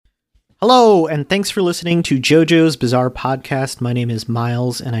Hello, and thanks for listening to JoJo's Bizarre Podcast. My name is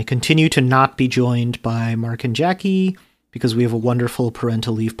Miles, and I continue to not be joined by Mark and Jackie because we have a wonderful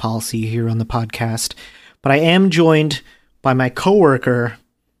parental leave policy here on the podcast. But I am joined by my coworker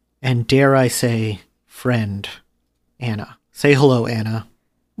and, dare I say, friend, Anna. Say hello, Anna.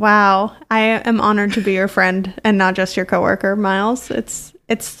 Wow, I am honored to be your friend and not just your coworker, Miles. It's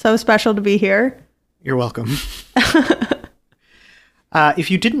so special to be here. You're welcome.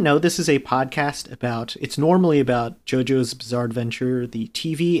 If you didn't know, this is a podcast it's normally about JoJo's Bizarre Adventure, the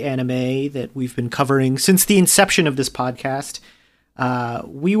TV anime that we've been covering since the inception of this podcast.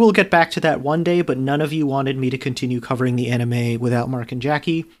 We will get back to that one day, but none of you wanted me to continue covering the anime without Mark and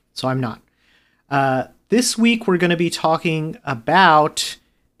Jackie, so I'm not. This week, we're going to be talking about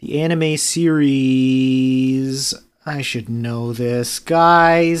the anime series. I should know this,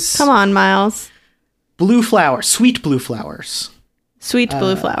 guys. Come on, Miles. Blue Flowers, Sweet Blue Flowers. Sweet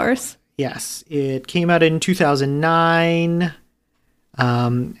Blue Flowers. Yes, it came out in 2009,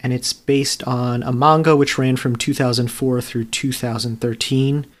 and it's based on a manga which ran from 2004 through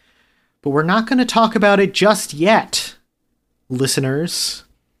 2013. But we're not going to talk about it just yet, listeners.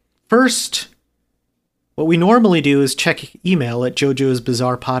 First, what we normally do is check email at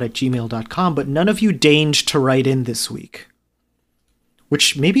jojosbizarrepod@gmail.com, but none of you deigned to write in this week,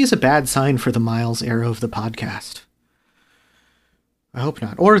 which maybe is a bad sign for the Miles era of the podcast. I hope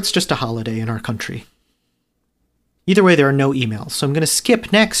not. Or it's just a holiday in our country. Either way, there are no emails. So I'm going to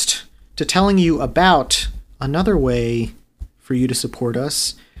skip next to telling you about another way for you to support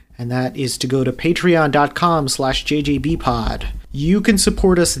us, and that is to go to patreon.com/jjbpod. You can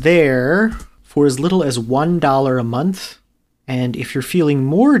support us there for as little as $1 a month. And if you're feeling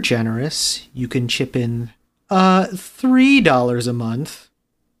more generous, you can chip in $3 a month.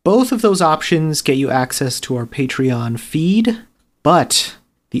 Both of those options get you access to our Patreon feed. But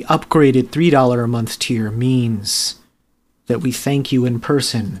the upgraded $3 a month tier means that we thank you in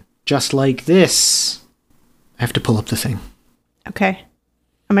person, just like this. I have to pull up the thing. Okay.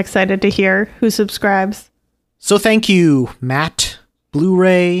 I'm excited to hear who subscribes. So thank you, Matt,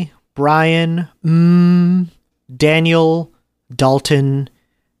 Blu-ray, Brian, Daniel, Dalton,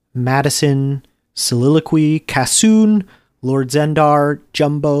 Madison, Soliloquy, Kassoon, Lord Zendar,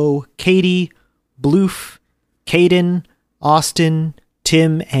 Jumbo, Katie, Bloof, Caden, Austin,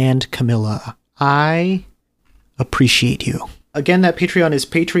 Tim, and Camilla. I appreciate you. Again, that Patreon is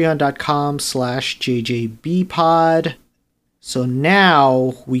patreon.com/jjbpod. So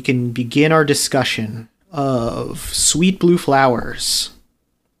now we can begin our discussion of Sweet Blue Flowers.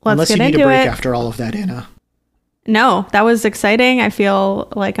 Unless you need a break after all of that, Anna. No, that was exciting. I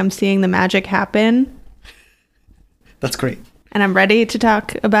feel like I'm seeing the magic happen. That's great. And I'm ready to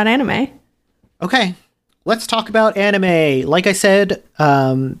talk about anime. Okay. Let's talk about anime. Like I said,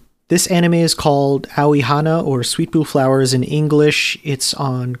 this anime is called Aoihana, or Sweet Blue Flowers in English. It's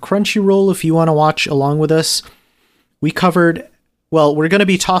on Crunchyroll if you want to watch along with us. We're going to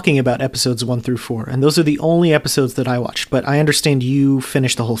be talking about episodes 1 through 4, and those are the only episodes that I watched, but I understand you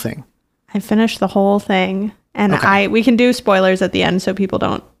finished the whole thing. I finished the whole thing, and okay. We can do spoilers at the end so people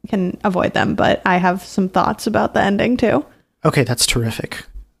can avoid them, but I have some thoughts about the ending too. Okay, that's terrific.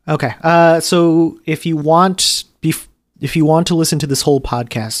 Okay, so if you want to listen to this whole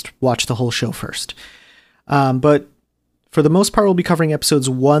podcast, watch the whole show first. But for the most part, we'll be covering episodes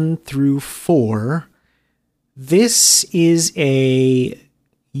 1 through 4. This is a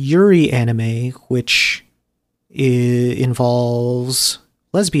Yuri anime, which involves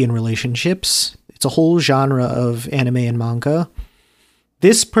lesbian relationships. It's a whole genre of anime and manga.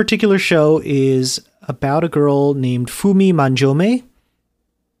 This particular show is about a girl named Fumi Manjome,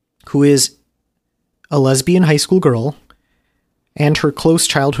 who is a lesbian high school girl, and her close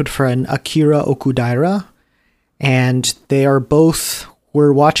childhood friend, Akira Okudaira. And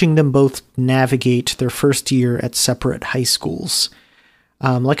we're watching them both navigate their first year at separate high schools.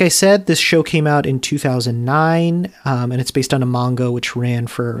 Like I said, this show came out in 2009, and it's based on a manga which ran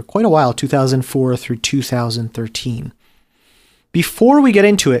for quite a while, 2004 through 2013. Before we get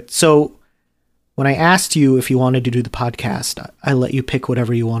into it, so when I asked you if you wanted to do the podcast, I let you pick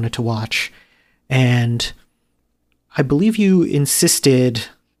whatever you wanted to watch. And I believe you insisted,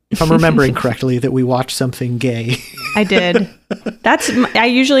 if I'm remembering correctly, that we watch something gay. I did. I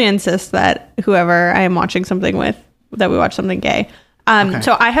usually insist that whoever I am watching something with, that we watch something gay. Okay.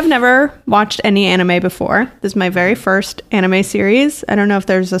 So I have never watched any anime before. This is my very first anime series. I don't know if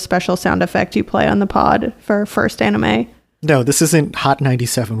there's a special sound effect you play on the pod for first anime. No, this isn't Hot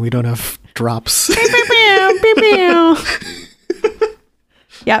 97. We don't have drops.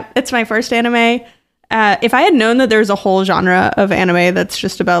 Yep, it's my first anime. If I had known that there's a whole genre of anime that's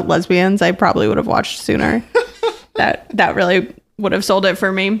just about lesbians, I probably would have watched sooner. That really would have sold it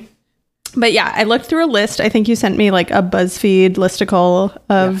for me. But yeah, I looked through a list. I think you sent me like a BuzzFeed listicle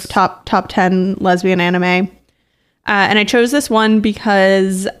of top 10 lesbian anime. And I chose this one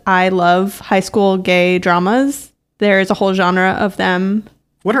because I love high school gay dramas. There's a whole genre of them.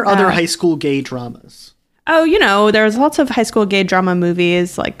 What are other high school gay dramas? Oh, there's lots of high school gay drama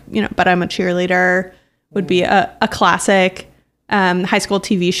movies like, But I'm a Cheerleader would be a classic. High school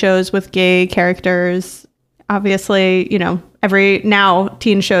TV shows with gay characters. Obviously, now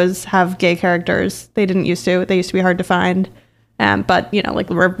teen shows have gay characters. They didn't used to. They used to be hard to find. But, like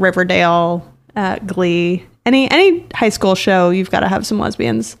Riverdale, Glee, any high school show, you've got to have some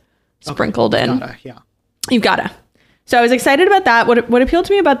lesbians sprinkled in. You've got to. So I was excited about that. What appealed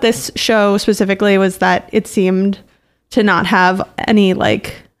to me about this show specifically was that it seemed to not have any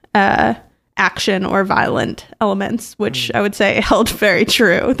action or violent elements, which I would say held very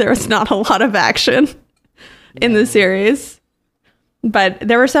true. There was not a lot of action in the series, but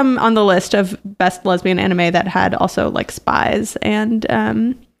there were some on the list of best lesbian anime that had also spies and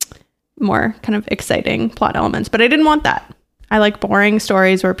more kind of exciting plot elements, but I didn't want that. I like boring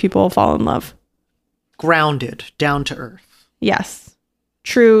stories where people fall in love. Grounded, down to earth. Yes.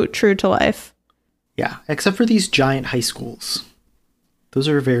 True to life. Yeah, except for these giant high schools. Those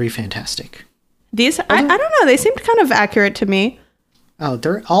are very fantastic. These, I don't know, they seemed kind of accurate to me. Oh,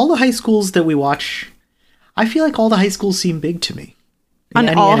 all the high schools that we watch, I feel like all the high schools seem big to me. In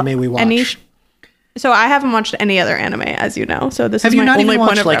any anime we watch. So I haven't watched any other anime, as you know. So this is my only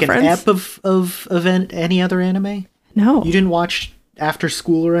point of reference. Have you not even watched an ep of any other anime? No. You didn't watch After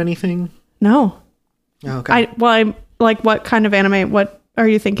School or anything? No. Oh, okay. I'm like, what kind of anime? What are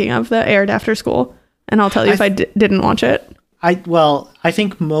you thinking of that aired after school? And I'll tell you if I didn't watch it. I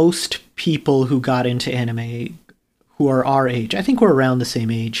think most people who got into anime who are our age, I think we're around the same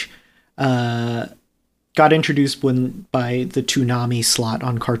age, got introduced by the Toonami slot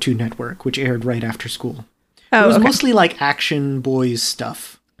on Cartoon Network, which aired right after school. It was mostly Action Boys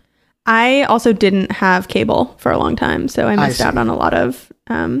stuff. I also didn't have cable for a long time, so I missed out on a lot of...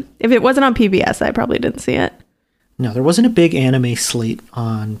 if it wasn't on PBS, I probably didn't see it. No, there wasn't a big anime slate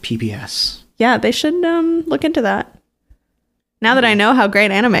on PBS. Yeah, they should look into that. Now that I know how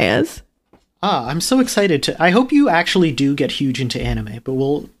great anime is. I'm so excited I hope you actually do get huge into anime, but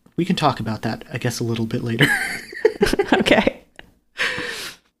we can talk about that, I guess, a little bit later. Okay.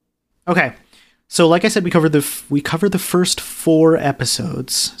 Okay. So like I said, we covered the first 4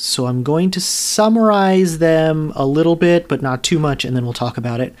 episodes. So I'm going to summarize them a little bit, but not too much, and then we'll talk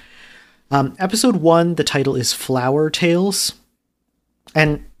about it. Episode 1, the title is Flower Tales.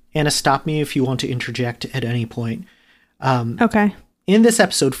 And Anna, stop me if you want to interject at any point. Okay. In this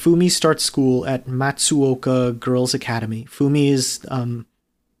episode, Fumi starts school at Matsuoka Girls Academy. Fumi is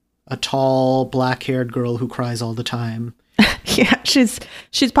a tall, black-haired girl who cries all the time. Yeah, she's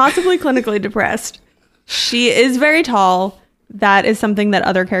possibly clinically depressed. She is very tall. That is something that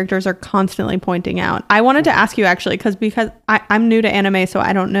other characters are constantly pointing out. I wanted to ask you actually, because I'm new to anime, so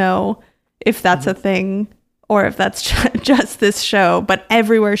I don't know if that's a thing or if that's just this show. But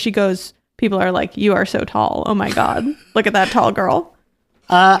everywhere she goes, people are like, "You are so tall. Oh my God, look at that tall girl."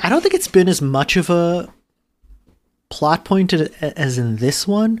 I don't think it's been as much of a plot point as in this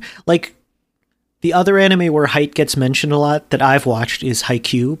one. The other anime where height gets mentioned a lot that I've watched is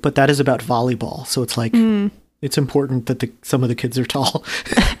Haikyuu, but that is about volleyball. So it's it's important that some of the kids are tall.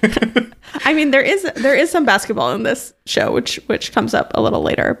 I mean, there is some basketball in this show, which comes up a little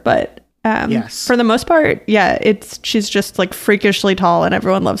later, but yes. For the most part, yeah, she's just freakishly tall, and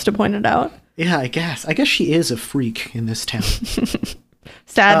everyone loves to point it out. Yeah, I guess she is a freak in this town.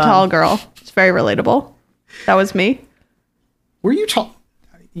 Sad tall girl. It's very relatable. That was me. Were you tall?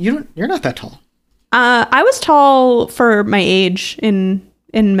 You're not that tall. I was tall for my age in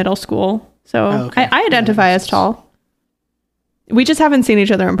middle school, so I identify as tall. We just haven't seen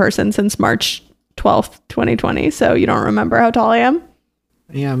each other in person since March 12th, 2020, so you don't remember how tall I am?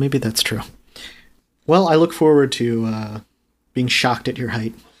 Yeah, maybe that's true. Well, I look forward to being shocked at your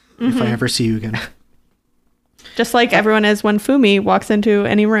height if I ever see you again. Just like everyone is when Fumi walks into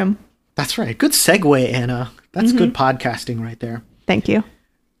any room. That's right. Good segue, Anna. That's good podcasting right there. Thank you.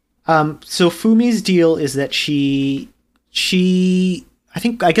 So Fumi's deal is that she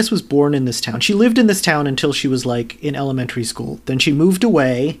I guess was born in this town. She lived in this town until she was in elementary school. Then she moved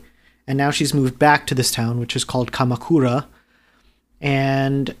away, and now she's moved back to this town, which is called Kamakura.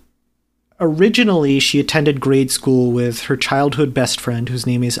 And originally she attended grade school with her childhood best friend, whose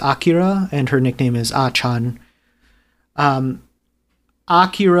name is Akira, and her nickname is Ah-chan.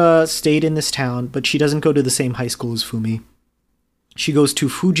 Akira stayed in this town, but she doesn't go to the same high school as Fumi. She goes to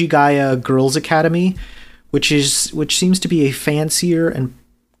Fujigaya Girls Academy, which seems to be a fancier and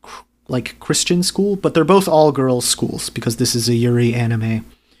like Christian school, but they're both all girls schools because this is a Yuri anime.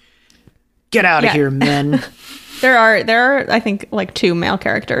 Get out of here, men. There are I think like 2 male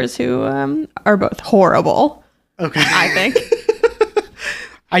characters who are both horrible. Okay. I think.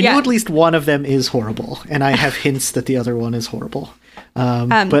 I know at least one of them is horrible, and I have hints that the other one is horrible.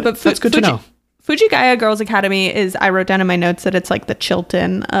 But that's good to know. Fujigaya Girls Academy is, I wrote down in my notes that it's like the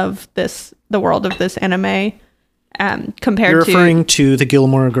Chilton of the world of this anime. Compared You're referring to the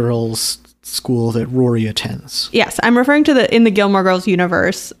Gilmore Girls school that Rory attends. Yes, I'm referring to in the Gilmore Girls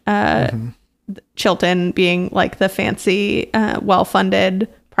universe, Chilton being like the fancy, well-funded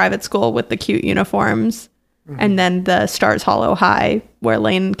private school with the cute uniforms. And then the Stars Hollow High, where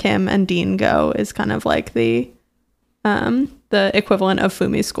Lane, Kim, and Dean go, is kind of like the equivalent of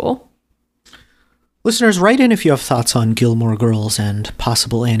Fumi's school. Listeners, write in if you have thoughts on Gilmore Girls and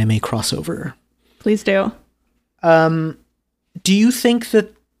possible anime crossover. Please do. Do you think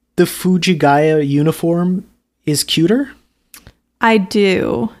that the Fujigaya uniform is cuter? I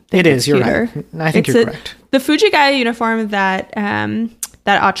do. It is. You're right. I think you're correct. The Fujigaya uniform that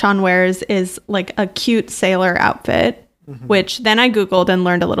Achan wears is like a cute sailor outfit, which then I Googled and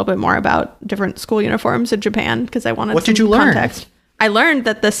learned a little bit more about different school uniforms in Japan because I wanted some context. I learned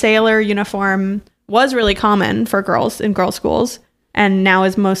that the sailor uniform was really common for girls in girls' schools and now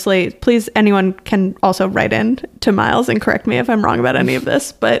is mostly, please, anyone can also write in to Miles and correct me if I'm wrong about any of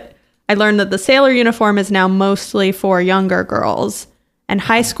this, but I learned that the sailor uniform is now mostly for younger girls, and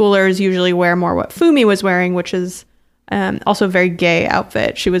high schoolers usually wear more what Fumi was wearing, which is also a very gay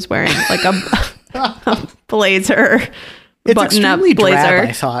outfit. She was wearing like a blazer, button-up blazer. Drab,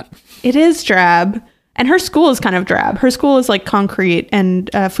 I thought. It is drab, and her school is kind of drab. Her school is like concrete,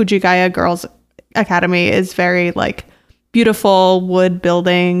 and Fujigaya Girls Academy is very like beautiful wood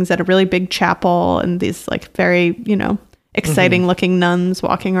buildings and a really big chapel and these like very, exciting looking nuns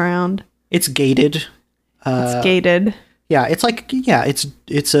walking around. It's gated. It's gated. Yeah, it's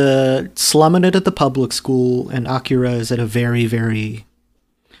a Sluminate at the public school, and Akira is at a very, very...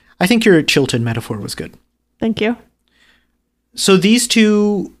 I think your Chilton metaphor was good. Thank you. So these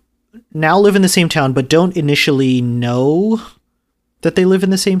two now live in the same town, but don't initially know that they live in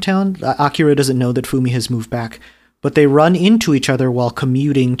the same town. Akira doesn't know that Fumi has moved back, but they run into each other while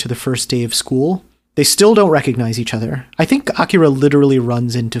commuting to the first day of school. They still don't recognize each other. I think Akira literally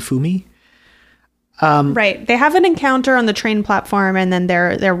runs into Fumi. Right. They have an encounter on the train platform, and then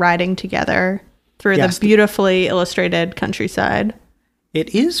they're riding together through the beautifully illustrated countryside.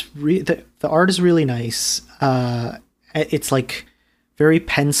 It is the art is really nice. It's like very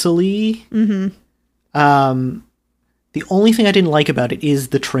pencil-y. The only thing I didn't like about it is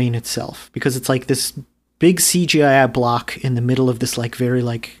the train itself, because it's like this big CGI block in the middle of this like very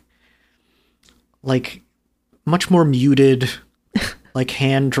like much more muted, like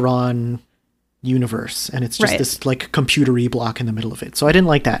hand-drawn universe, and it's just this like computer-y block in the middle of it. So I didn't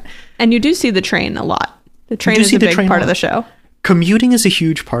like that. And you do see the train a lot. The train is a big part of the show. Commuting is a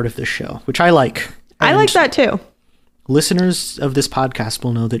huge part of this show, which I like. I like that too. Listeners of this podcast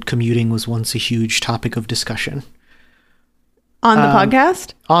will know that commuting was once a huge topic of discussion. On the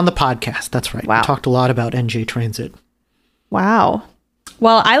podcast? On the podcast, that's right. Wow. We talked a lot about NJ Transit. Wow.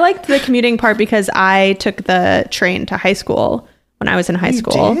 Well, I liked the commuting part because I took the train to high school when I was in high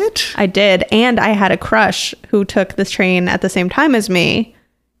school. You did? I did. And I had a crush who took this train at the same time as me.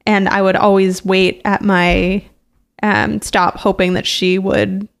 And I would always wait at my stop hoping that she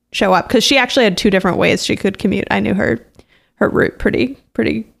would show up, because she actually had 2 different ways she could commute. I knew her route pretty,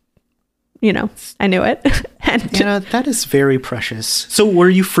 I knew it. And that is very precious. So were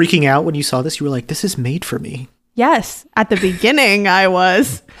you freaking out when you saw this? You were like, this is made for me. Yes. At the beginning, I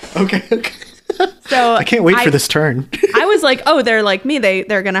was. Okay. So I can't wait for this turn. I was like, oh, they're like me.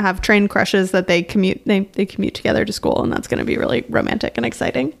 They're going to have train crushes that they commute together to school. And that's going to be really romantic and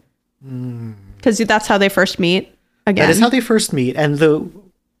exciting. Because that's how they first meet again. That is how they first meet.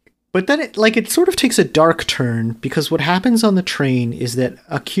 But then it sort of takes a dark turn, because what happens on the train is that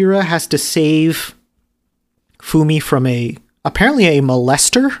Akira has to save Fumi from apparently a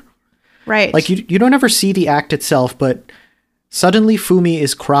molester. Right. Like you don't ever see the act itself, but suddenly Fumi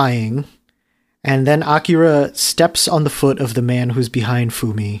is crying, and then Akira steps on the foot of the man who's behind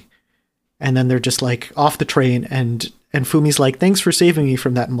Fumi, and then they're just like off the train, and Fumi's like, thanks for saving me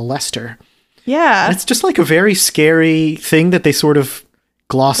from that molester. Yeah. And it's just like a very scary thing that they sort of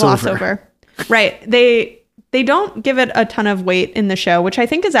gloss over. Right. They don't give it a ton of weight in the show, which I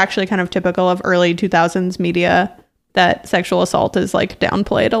think is actually kind of typical of early 2000s media that sexual assault is like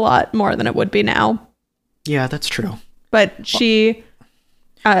downplayed a lot more than it would be now. Yeah, that's true. But she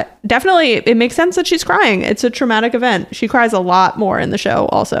definitely, it makes sense that she's crying. It's a traumatic event. She cries a lot more in the show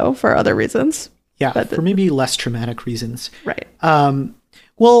also for other reasons. Yeah, but for maybe less traumatic reasons. Right.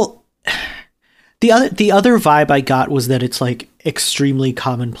 Well, the other vibe I got was that it's like extremely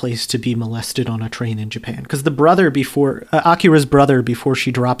commonplace to be molested on a train in Japan. Because the brother before, Akira's brother before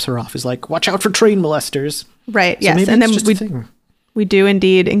she drops her off is like, watch out for train molesters. Right, So yes. maybe And it's then just a thing. we do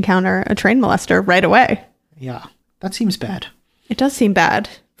indeed encounter a train molester right away. Yeah, that seems bad. It does seem bad,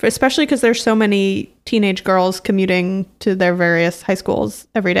 especially because there's so many teenage girls commuting to their various high schools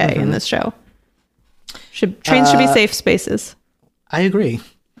every day in this show. Trains should be safe spaces. I agree.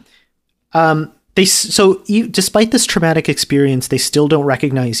 Despite this traumatic experience, they still don't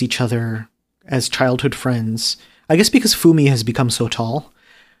recognize each other as childhood friends. I guess because Fumi has become so tall.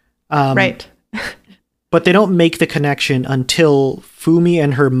 Right. But they don't make the connection until Fumi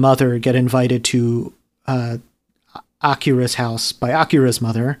and her mother get invited to Akira's house by Akira's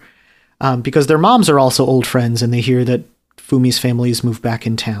mother, because their moms are also old friends and they hear that Fumi's family has moved back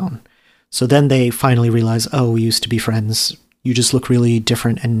in town. So then they finally realize, oh, we used to be friends. You just look really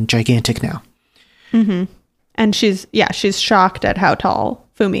different and gigantic now. Mm-hmm. And she's shocked at how tall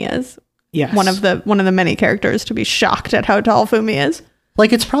Fumi is. Yes. One of the many characters to be shocked at how tall Fumi is.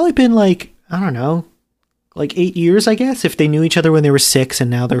 Like, it's probably been like, I don't know, like 8 years, I guess, if they knew each other when they were 6 and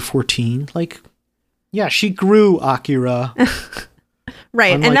now they're 14. Like, yeah, she grew, Akira.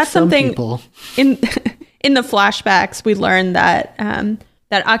 Right. And that's something people. in the flashbacks, we learned that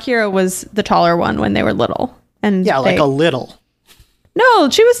that Akira was the taller one when they were little. And yeah, like a little. No,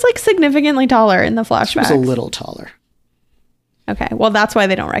 she was like significantly taller in the flashbacks. She was a little taller. Okay. Well, that's why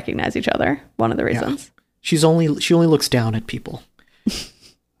they don't recognize each other. One of the reasons. Yeah. She only looks down at people.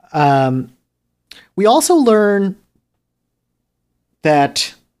 We also learn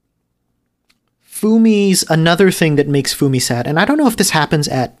that Fumi's another thing that makes Fumi sad, and I don't know if this happens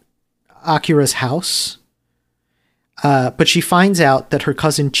at Akira's house, but she finds out that her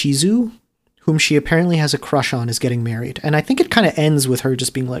cousin Chizu, whom she apparently has a crush on, is getting married. And I think it kind of ends with her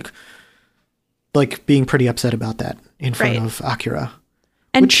just being like being pretty upset about that in front of Akira.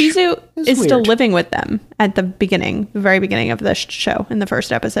 And Chizu is weird. still living with them at the very beginning of the show. In the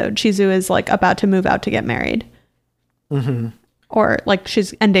first episode, Chizu is like about to move out to get married. Mm-hmm. Or like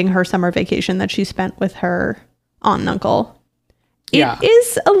she's ending her summer vacation that she spent with her aunt and uncle. It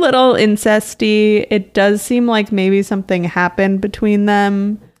is a little incesty. It does seem like maybe something happened between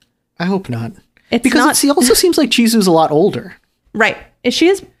them. I hope not. It also seems like Chizu's a lot older. Right.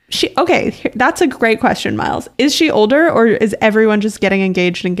 Okay, that's a great question, Miles. Is she older, or is everyone just getting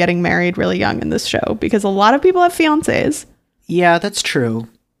engaged and getting married really young in this show? Because a lot of people have fiancés. Yeah, that's true.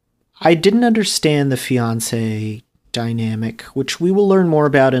 I didn't understand the fiancé dynamic, which we will learn more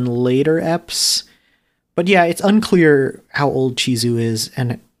about in later eps. But yeah, it's unclear how old Chizu is,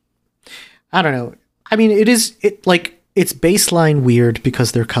 and I don't know. I mean, it's baseline weird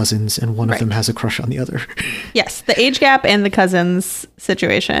because they're cousins and one of them has a crush on the other. Yes, the age gap and the cousins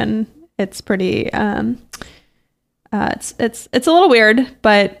situation, it's pretty it's a little weird,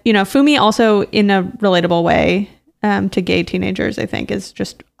 but you know, Fumi also in a relatable way to gay teenagers, I think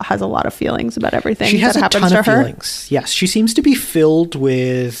has a lot of feelings about everything that happens to her. Feelings. Yes, she seems to be filled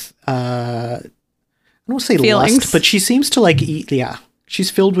with I don't want to say feelings. Lust, but she seems to like eat. Yeah. She's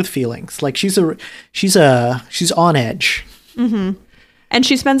filled with feelings. Like she's on edge. Mm-hmm. And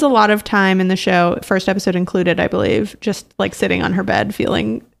she spends a lot of time in the show, first episode included, I believe, just like sitting on her bed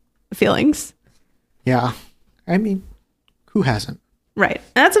feeling feelings. Yeah. I mean, who hasn't? Right.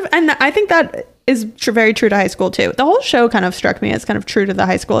 And I think that is very true to high school too. The whole show kind of struck me as kind of true to the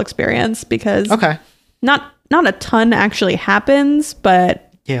high school experience because not a ton actually happens,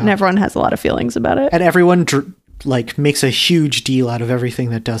 but everyone has a lot of feelings about it. And everyone makes a huge deal out of everything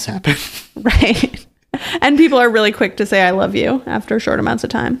that does happen. Right. And people are really quick to say I love you after short amounts of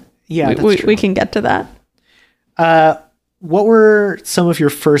time. Yeah, we can get to that. What were some of your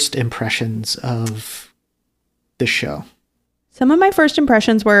first impressions of the show? Some of my first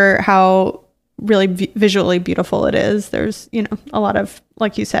impressions were how really visually beautiful it is. There's, a lot of,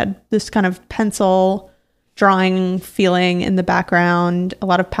 like you said, this kind of pencil drawing feeling in the background, a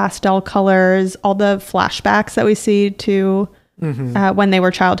lot of pastel colors, all the flashbacks that we see to when they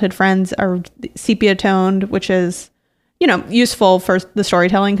were childhood friends are sepia toned, which is, useful for the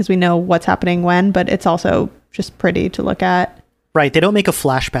storytelling because we know what's happening when, but it's also just pretty to look at. Right. They don't make a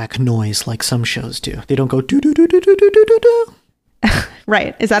flashback noise like some shows do. They don't go do do do do do do do do.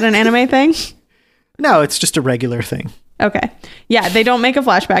 Right. Is that an anime thing? No, it's just a regular thing. Okay. Yeah, they don't make a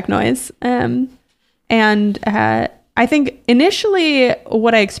flashback noise. And I think initially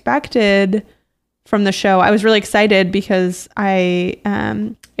what I expected from the show, I was really excited because I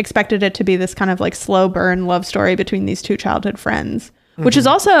expected it to be this kind of like slow burn love story between these two childhood friends, which is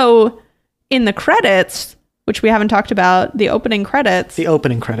also in the credits, which we haven't talked about, the opening credits. The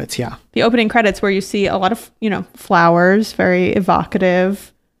opening credits, yeah. The opening credits where you see a lot of, flowers, very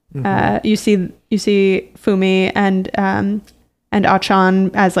evocative. You see Fumi and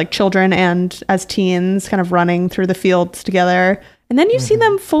Achan as like children and as teens kind of running through the fields together. And then you see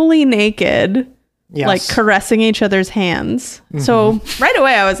them fully naked, like caressing each other's hands. So right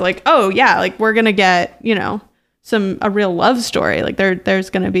away I was like, oh yeah, like we're going to get, a real love story. Like there's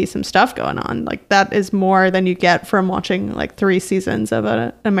going to be some stuff going on. Like that is more than you get from watching like 3 seasons of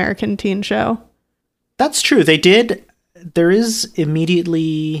an American teen show. That's true. There is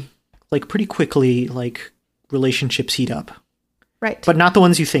immediately, like pretty quickly, like relationships heat up. Right. But not the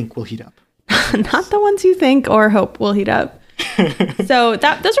ones you think will heat up. Not the ones you think or hope will heat up. So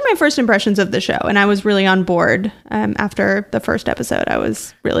those are my first impressions of the show. And I was really on board after the first episode. I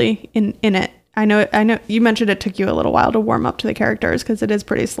was really in it. I know you mentioned it took you a little while to warm up to the characters because it is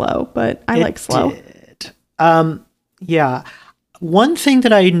pretty slow, but I like slow. Yeah. One thing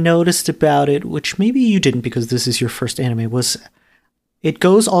that I noticed about it, which maybe you didn't because this is your first anime, was it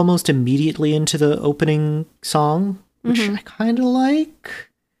goes almost immediately into the opening song, which I kind of like.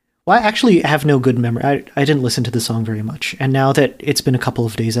 Well, I actually have no good memory. I didn't listen to the song very much. And now that it's been a couple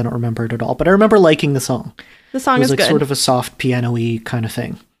of days, I don't remember it at all. But I remember liking the song. The song is like good. Sort of a soft piano-y kind of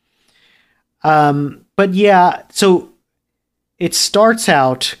thing. But yeah, so it starts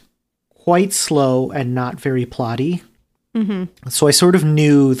out quite slow and not very plotty. So I sort of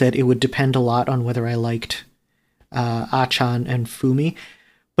knew that it would depend a lot on whether I liked Achan and Fumi.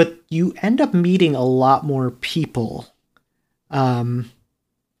 But you end up meeting a lot more people.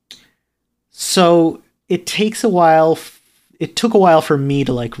 So it takes a while. It took a while for me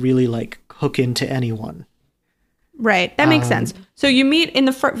to like really like hook into anyone. Right. That makes sense. So you meet in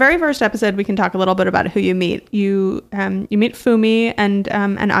the very first episode. We can talk a little bit about who you meet. You meet Fumi and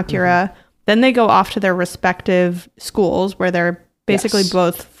Akira. Then they go off to their respective schools where they're basically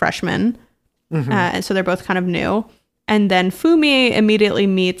both freshmen. And so they're both kind of new. And then Fumi immediately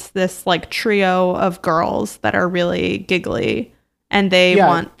meets this like trio of girls that are really giggly. And they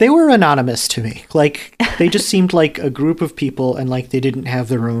were anonymous to me. Like they just seemed like a group of people and like they didn't have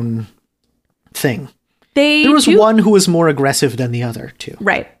their own thing. There was one who was more aggressive than the other too.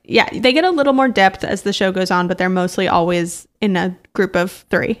 Right. Yeah. They get a little more depth as the show goes on, but they're mostly always in a group of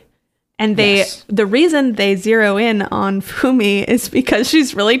 3. And the reason they zero in on Fumi is because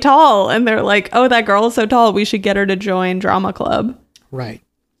she's really tall. And they're like, oh, that girl is so tall. We should get her to join drama club. Right.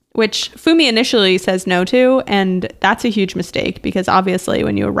 Which Fumi initially says no to. And that's a huge mistake because obviously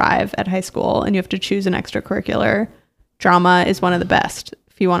when you arrive at high school and you have to choose an extracurricular, drama is one of the best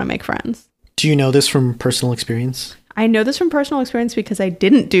if you want to make friends. Do you know this from personal experience? I know this from personal experience because I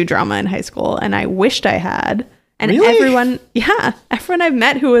didn't do drama in high school and I wished I had. And really? everyone I've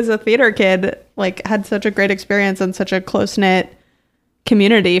met who was a theater kid, like had such a great experience and such a close-knit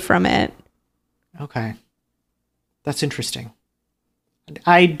community from it. Okay. That's interesting.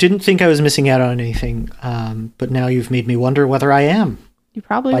 I didn't think I was missing out on anything, but now you've made me wonder whether I am. You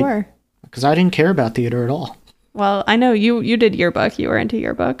probably were. Because I didn't care about theater at all. Well, I know you did yearbook. You were into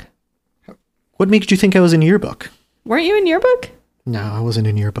yearbook. What made you think I was in yearbook? Weren't you in yearbook? No, I wasn't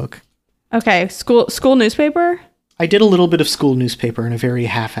in yearbook. Okay, school newspaper? I did a little bit of school newspaper in a very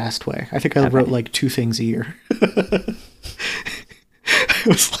half-assed way. I think I wrote like 2 things a year. It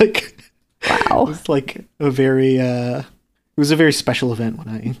was like... Wow. It was like a very... it was a very special event when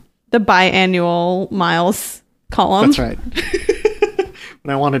I... The biannual Miles column. That's right.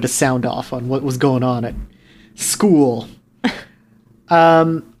 When I wanted to sound off on what was going on at school.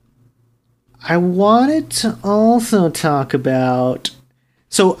 I wanted to also talk about...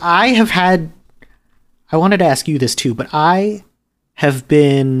 So I wanted to ask you this too, but I have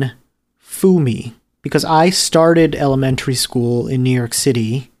been Fumi because I started elementary school in New York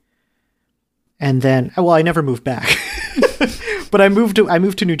City and then, well, I never moved back, but I moved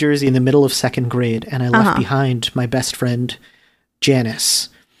to New Jersey in the middle of 2nd grade and I left behind my best friend, Janice.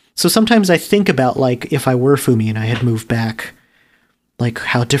 So sometimes I think about like, if I were Fumi and I had moved back, like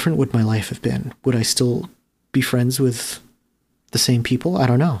how different would my life have been? Would I still be friends with the same people? I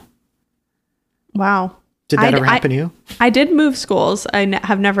don't know. Wow. Did that ever happen to you? I did move schools. I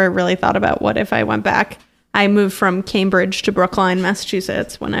have never really thought about what if I went back. I moved from Cambridge to Brookline,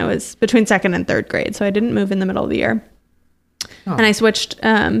 Massachusetts when I was between 2nd and 3rd grade. So I didn't move in the middle of the year. Oh. And I switched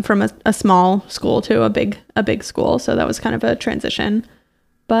from a small school to a big school. So that was kind of a transition.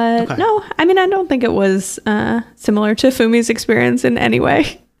 But Okay. no, I mean, I don't think it was similar to Fumi's experience in any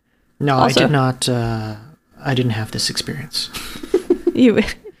way. No, Also- I did not. I didn't have this experience. You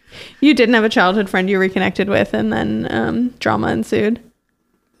didn't have a childhood friend you reconnected with, and then drama ensued.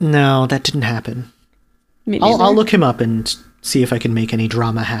 No, that didn't happen. Me neither. I'll look him up and see if I can make any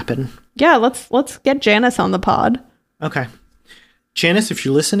drama happen. Yeah, let's get Janice on the pod. Okay. Janice, if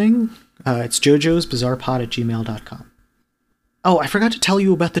you're listening, it's jojosbizarrepod@gmail.com. Oh, I forgot to tell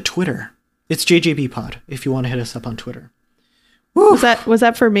you about the Twitter. It's JJBpod if you want to hit us up on Twitter. Woo! Was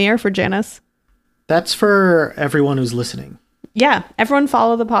that for me or for Janice? That's for everyone who's listening. Yeah, everyone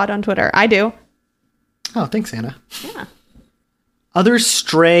follow the pod on Twitter. I do. Oh, thanks, Anna. Yeah. Other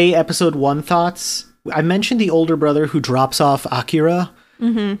Stray episode 1 thoughts. I mentioned the older brother who drops off Akira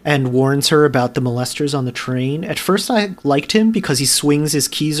and warns her about the molesters on the train. At first, I liked him because he swings his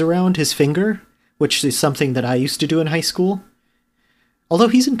keys around his finger, which is something that I used to do in high school. Although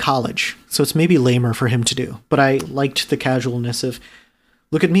he's in college, so it's maybe lamer for him to do. But I liked the casualness of,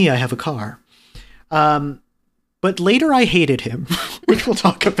 look at me, I have a car. But later I hated him, which we'll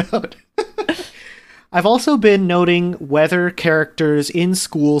talk about. I've also been noting whether characters in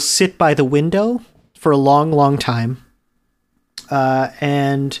school sit by the window for a long, long time.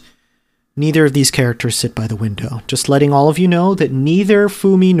 And neither of these characters sit by the window. Just letting all of you know that neither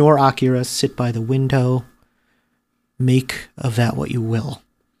Fumi nor Akira sit by the window. Make of that what you will.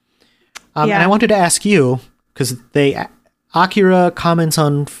 And I wanted to ask you, because Akira comments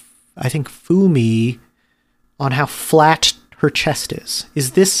on, I think, Fumi, on how flat her chest is.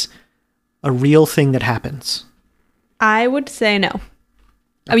 Is this a real thing that happens? I would say no.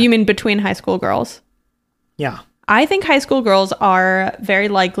 Oh, you mean between high school girls? Yeah. I think high school girls are very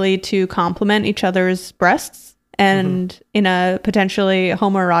likely to compliment each other's breasts and in a potentially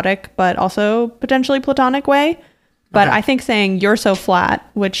homoerotic, but also potentially platonic way. But Okay. I think saying you're so flat,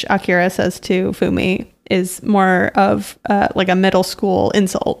 which Akira says to Fumi, is more of like a middle school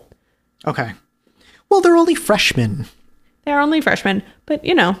insult. Okay. Well, they're only freshmen. They're only freshmen, but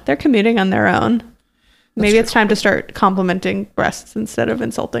they're commuting on their own. Maybe it's time to start complimenting breasts instead of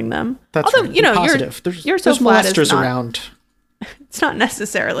insulting them. That's Although, right. Be positive. you're so there's flat is molesters not- around. It's not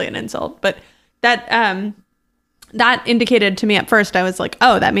necessarily an insult, but that indicated to me at first, I was like,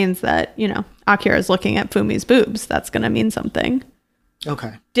 oh, that means that, Akira is looking at Fumi's boobs. That's going to mean something.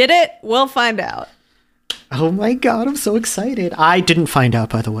 Okay. Did it? We'll find out. Oh my god, I'm so excited. I didn't find out,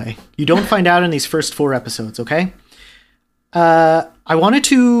 by the way. You don't find out in these first 4 episodes, okay? I wanted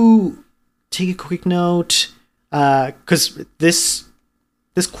to take a quick note, because this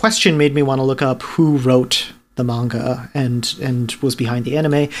question made me want to look up who wrote the manga and was behind the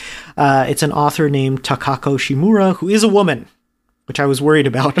anime. It's an author named Takako Shimura, who is a woman, which I was worried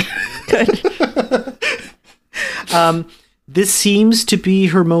about. Good. This seems to be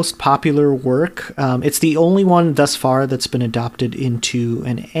her most popular work. It's the only one thus far that's been adopted into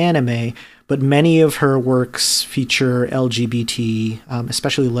an anime, but many of her works feature LGBT,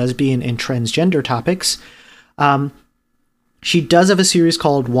 especially lesbian and transgender topics. She does have a series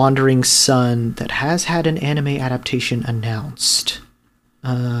called Wandering Sun that has had an anime adaptation announced.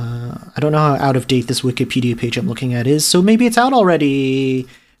 I don't know how out of date this Wikipedia page I'm looking at is, so maybe it's out already,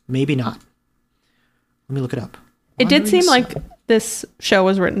 maybe not. Let me look it up. It did Wandering seem Sun. like this show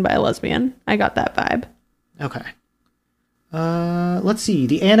was written by a lesbian. I got that vibe. Okay. Let's see.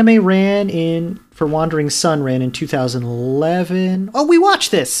 The anime for Wandering Sun ran in 2011. Oh, we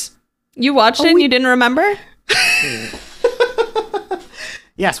watched this. You watched it and you didn't remember?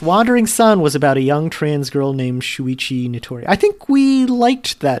 Yes, Wandering Sun was about a young trans girl named Shuichi Nitori. I think we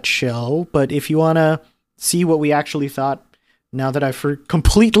liked that show, but if you want to see what we actually thought, now that I've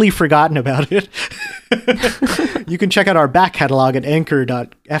completely forgotten about it, you can check out our back catalog at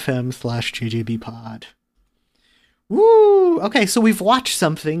anchor.fm/jjbpod. Woo! Okay, so we've watched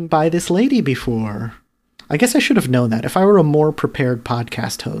something by this lady before. I guess I should have known that. If I were a more prepared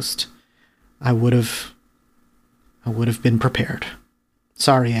podcast host, I would have been prepared.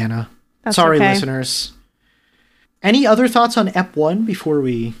 Sorry, Anna. That's Sorry, okay. listeners. Any other thoughts on Ep 1 before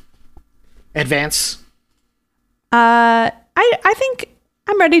we advance? I think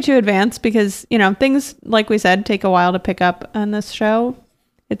I'm ready to advance because, things, like we said, take a while to pick up on this show.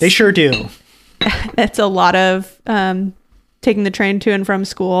 They sure do. It's a lot of taking the train to and from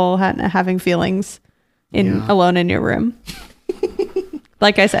school, having feelings alone in your room.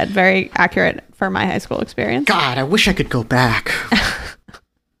 Like I said, very accurate for my high school experience. God, I wish I could go back.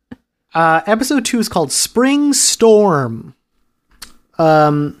 Episode 2 is called Spring Storm.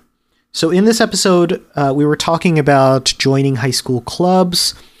 So in this episode, we were talking about joining high school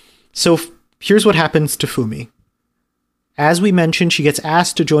clubs. So here's what happens to Fumi. As we mentioned, she gets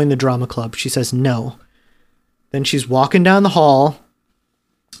asked to join the drama club. She says no. Then she's walking down the hall,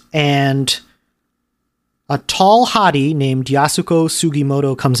 and a tall hottie named Yasuko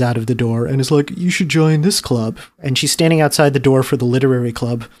Sugimoto comes out of the door and is like, you should join this club. And she's standing outside the door for the literary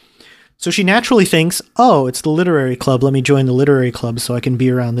club. So she naturally thinks, oh, it's the literary club. Let me join the literary club so I can be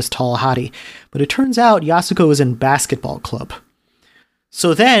around this tall hottie. But it turns out Yasuko is in basketball club.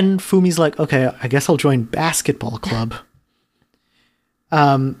 So then Fumi's like, okay, I guess I'll join basketball club.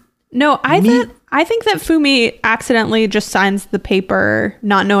 No, I think that Fumi accidentally just signs the paper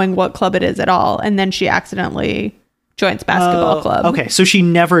not knowing what club it is at all, and then she accidentally joins basketball club. Okay, so she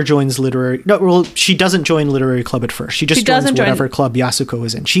never joins literary... No, well, she doesn't join literary club at first. She just joins whatever club Yasuko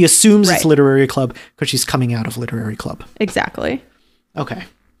is in. She assumes it's literary club because she's coming out of literary club. Exactly. Okay.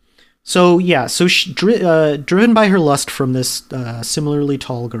 So, yeah, so she, driven by her lust from this similarly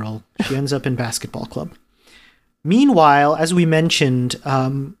tall girl, she ends up in basketball club. Meanwhile, as we mentioned...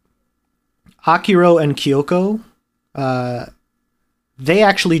 Akiro and Kyoko, they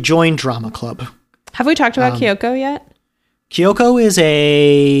actually joined drama club. Have we talked about Kyoko yet? Kyoko is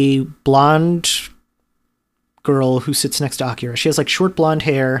a blonde girl who sits next to Akira. She has like short blonde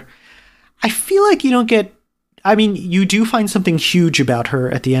hair. I feel like you don't get... I mean, you do find something huge about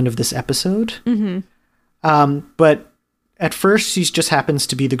her at the end of this episode. Mm-hmm. But at first, she just happens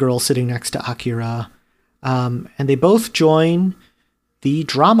to be the girl sitting next to Akira. And they both join the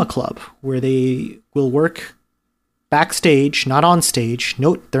drama club, where they will work backstage, not on stage.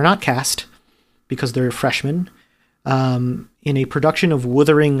 Note, they're not cast because they're freshmen, in a production of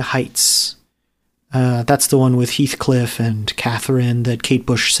Wuthering Heights. That's the one with Heathcliff and Catherine that Kate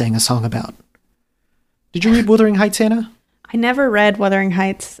Bush sang a song about. Did you read Wuthering Heights, Anna? I never read Wuthering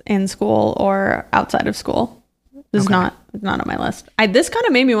Heights in school or outside of school. This is not on my list. This kind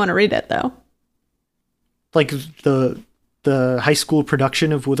of made me want to read it, though. Like the high school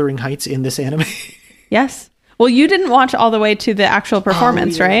production of Wuthering Heights in this anime? Yes. Well, you didn't watch all the way to the actual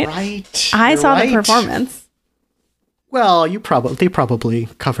performance, right? Right. I saw the performance. Well, they probably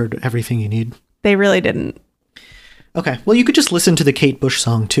covered everything you need. They really didn't. Okay. Well, you could just listen to the Kate Bush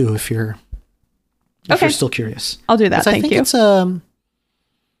song too if you're still curious. I'll do that. Thank you.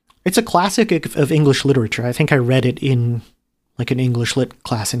 It's a classic of English literature. I think I read it in like an English lit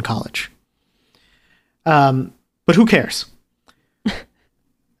class in college. But who cares?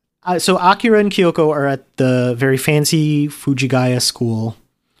 So Akira and Kyoko are at the very fancy Fujigaya school,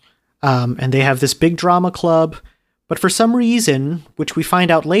 and they have this big drama club. But for some reason, which we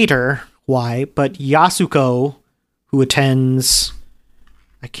find out later why, but Yasuko, who attends,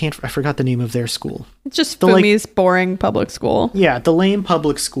 I forgot the name of their school. It's just Fumi's boring public school. Yeah, the lame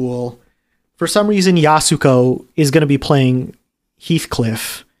public school. For some reason, Yasuko is going to be playing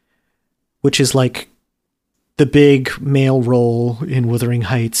Heathcliff, which is like the big male role in Wuthering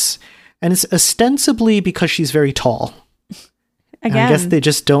Heights. And it's ostensibly because she's very tall. Again. And I guess they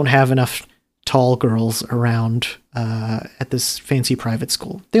just don't have enough tall girls around at this fancy private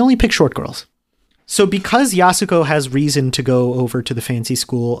school. They only pick short girls. So because Yasuko has reason to go over to the fancy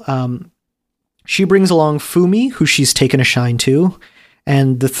school, she brings along Fumi, who she's taken a shine to,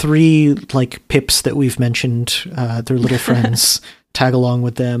 and the three like pips that we've mentioned, their little friends, tag along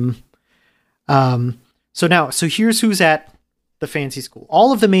with them. So here's who's at the fancy school.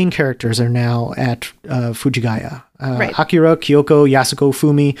 All of the main characters are now at Fujigaya. Right. Akira, Kyoko, Yasuko,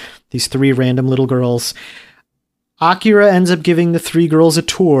 Fumi, these three random little girls. Akira ends up giving the three girls a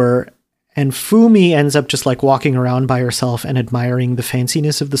tour, and Fumi ends up just like walking around by herself and admiring the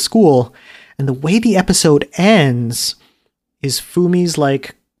fanciness of the school. And the way the episode ends is Fumi's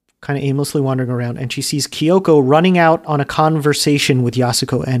like kind of aimlessly wandering around, and she sees Kyoko running out on a conversation with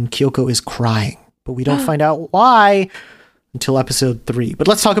Yasuko, and Kyoko is crying. But we don't find out why until episode 3. But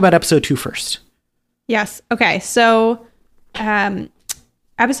let's talk about episode 2 first. Yes. Okay. So,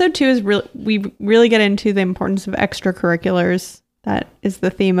 episode 2 is we really get into the importance of extracurriculars. That is the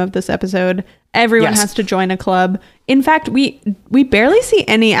theme of this episode. Everyone has to join a club. In fact, we barely see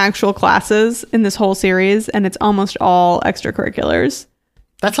any actual classes in this whole series, and it's almost all extracurriculars.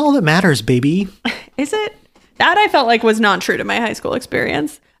 That's all that matters, baby. Is it? That I felt like was not true to my high school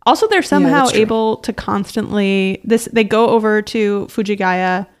experience. Also, they're somehow able to constantly... They go over to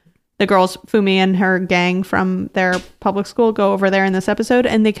Fujigaya. The girls, Fumi and her gang from their public school, go over there in this episode,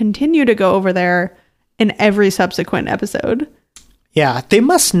 and they continue to go over there in every subsequent episode. Yeah, they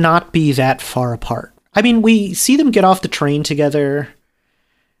must not be that far apart. I mean, we see them get off the train together,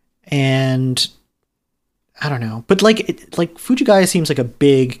 and I don't know. But like Fujigaya seems like a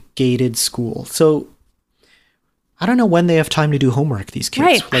big gated school, so I don't know when they have time to do homework. These kids,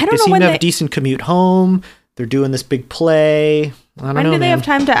 right? Like, I don't they know seem when to have a decent commute home. They're doing this big play. I don't When know, do they man. have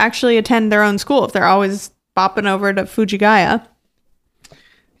time to actually attend their own school if they're always bopping over to Fujigaya?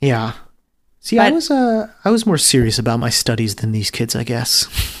 Yeah. See, But- I was more serious about my studies than these kids, I guess.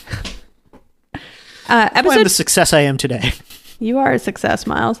 Why I'm Episode the success I am today. You are a success,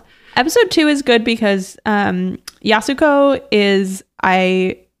 Miles. Episode 2 is good because Yasuko is,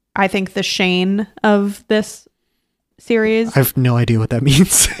 I think, the Shane of this series. I have no idea what that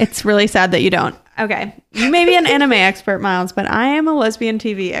means. It's really sad that you don't. Okay. You may be an anime expert, Miles, but I am a lesbian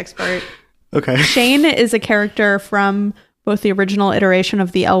TV expert. Okay. Shane is a character from both the original iteration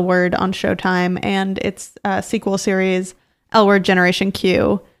of the L Word on Showtime and its sequel series, L Word Generation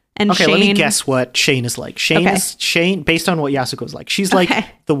Q. And Okay, Shane, let me guess what Shane is like. Shane, based on what Yasuko's like. She's like Okay.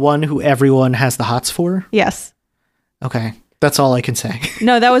 the one who everyone has the hots for. Yes. Okay. That's all I can say.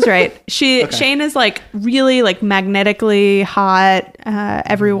 No, that was right. Shane is like really like magnetically hot.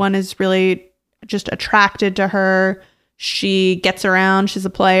 Everyone is really just attracted to her. She gets around. She's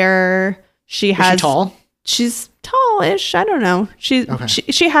a player. Is she tall? She's tallish. I don't know. Okay.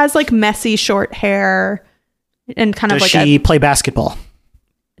 She has like messy short hair and kind Does of like she play basketball?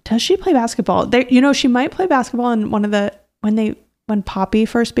 Does she play basketball? She might play basketball in one of the when Poppy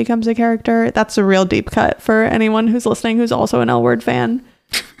first becomes a character. That's a real deep cut for anyone who's listening who's also an L Word fan.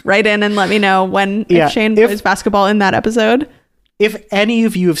 Write in and let me know if Shane plays basketball in that episode. If any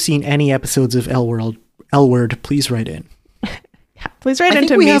of you have seen any episodes of L Word, please write in. Please write I into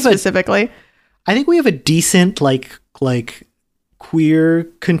think we me have specifically. I think we have a decent like queer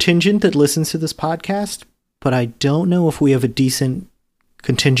contingent that listens to this podcast, but I don't know if we have a decent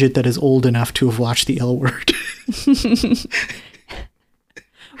contingent that is old enough to have watched the L Word.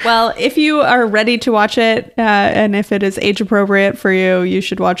 Well, if you are ready to watch it, and if it is age appropriate for you, you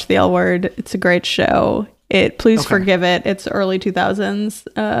should watch the L Word. It's a great show. Please forgive it. It's early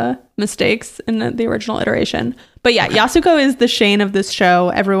 2000s mistakes in the original iteration. But yeah, Yasuko is the Shane of this show.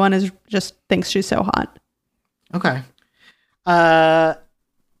 Everyone just thinks she's so hot. Okay. Let's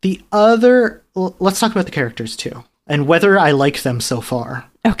talk about the characters too, and whether I like them so far.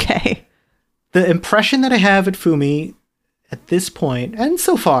 Okay. The impression that I have at Fumi at this point, and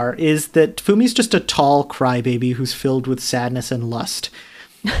so far, is that Fumi's just a tall crybaby who's filled with sadness and lust.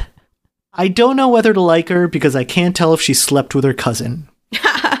 I don't know whether to like her because I can't tell if she slept with her cousin.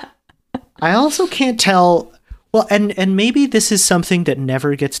 I also can't tell. Well, and maybe this is something that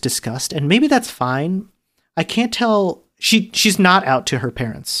never gets discussed, and maybe that's fine. I can't tell. She's not out to her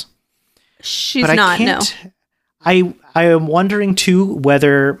parents. She's But not, no. I am wondering too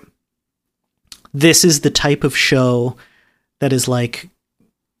whether this is the type of show that is like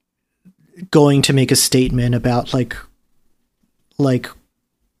going to make a statement about like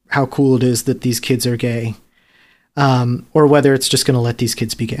how cool it is that these kids are gay, or whether it's just going to let these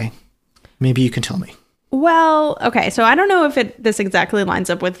kids be gay. Maybe you can tell me. Well, okay, so I don't know if this exactly lines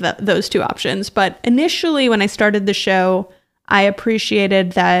up with those two options, but initially when I started the show, I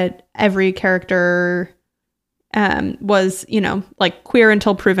appreciated that every character was, like queer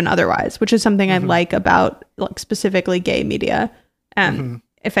until proven otherwise, which is something I like about like specifically gay media.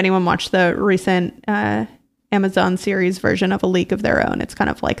 If anyone watched the recent Amazon series version of A League of Their Own, it's kind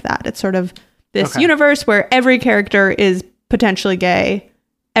of like that. It's sort of this universe where every character is potentially gay.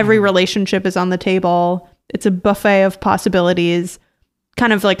 Every relationship is on the table. It's a buffet of possibilities,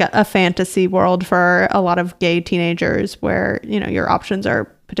 kind of like a fantasy world for a lot of gay teenagers where, your options are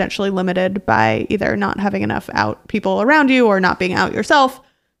potentially limited by either not having enough out people around you or not being out yourself.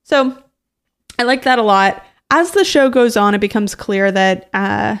 So I like that a lot. As the show goes on, it becomes clear that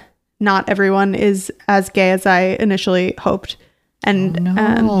not everyone is as gay as I initially hoped. And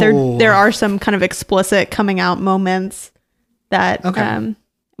there are some kind of explicit coming out moments that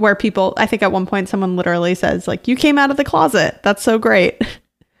where people, I think at one point someone literally says like, you came out of the closet. That's so great.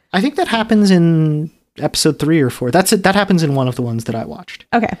 I think that happens in episode 3 or 4. That happens in one of the ones that I watched.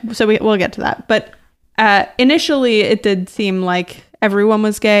 Okay. So we'll get to that. But initially it did seem like everyone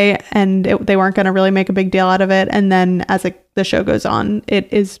was gay and they weren't going to really make a big deal out of it. And then as the show goes on,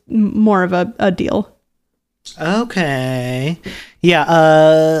 it is more of a deal. Okay.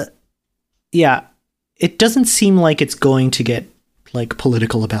 Yeah. It doesn't seem like it's going to get like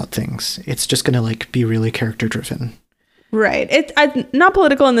political about things. It's just going to like be really character driven. Right. It's not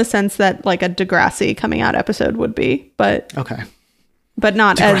political in the sense that like a Degrassi coming out episode would be, but not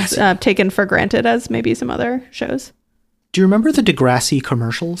Degrassi. as taken for granted as maybe some other shows. Do you remember the Degrassi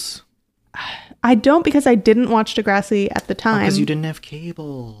commercials? I don't, because I didn't watch Degrassi at the time. Because you didn't have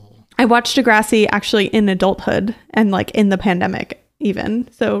cable. I watched Degrassi actually in adulthood and like in the pandemic even.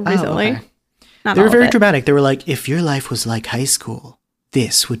 So recently. Okay. Not They were all of very it. dramatic. They were like, if your life was like high school,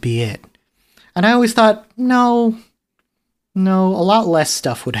 this would be it. And I always thought, no, a lot less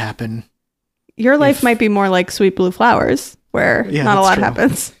stuff would happen. Your life might be more like Sweet Blue Flowers, where not a lot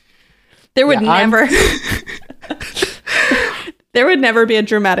happens. There would never there would never be a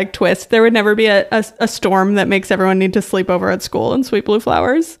dramatic twist. There would never be a storm that makes everyone need to sleep over at school in Sweet Blue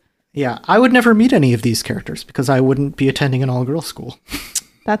Flowers. Yeah, I would never meet any of these characters because I wouldn't be attending an all-girls school.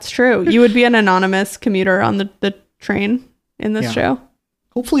 That's true. You would be an anonymous commuter on the train in this show.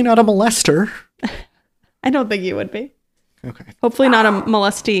 Hopefully not a molester. I don't think you would be. Okay. Hopefully not a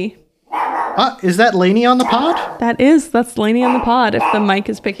molestee. Is that Lainey on the pod? That's Lainey on the pod. If the mic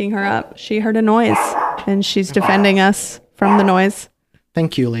is picking her up, she heard a noise and she's defending us from the noise.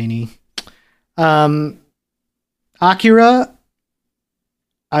 Thank you, Lainey. Akira,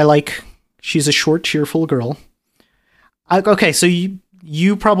 I like. She's a short, cheerful girl. Okay, so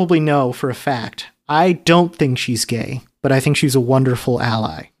you probably know for a fact, I don't think she's gay, but I think she's a wonderful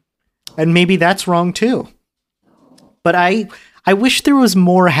ally. And maybe that's wrong too. But I wish there was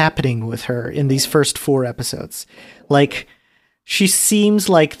more happening with her in these first 4 episodes. Like, she seems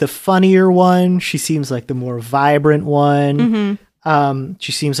like the funnier one. She seems like the more vibrant one. Mm-hmm.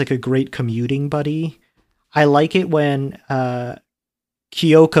 She seems like a great commuting buddy. I like it when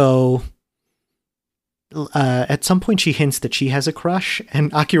Kyoko, at some point she hints that she has a crush,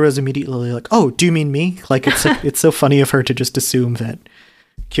 and Akira's immediately like, "Oh, do you mean me?" Like, it's so funny of her to just assume that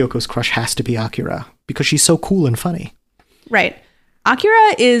Kyoko's crush has to be Akira because she's so cool and funny. Right.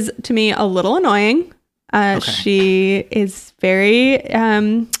 Akira is, to me, a little annoying. She is very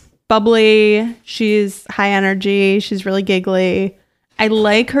bubbly. She's high energy. She's really giggly. I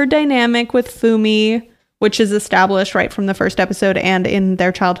like her dynamic with Fumi, which is established right from the first episode and in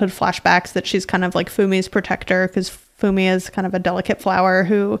their childhood flashbacks, that she's kind of like Fumi's protector, because Fumi is kind of a delicate flower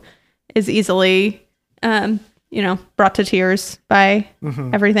who is easily, brought to tears by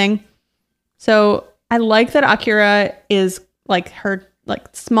everything. So I like that Akira is like her like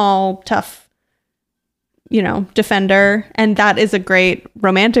small, tough, defender. And that is a great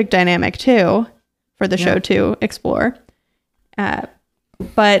romantic dynamic too for the show to explore.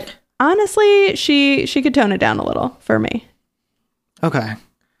 But honestly, she could tone it down a little for me. Okay.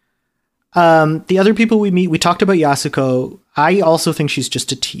 The other people we meet, we talked about Yasuko. I also think she's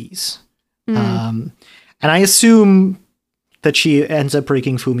just a tease. And I assume that she ends up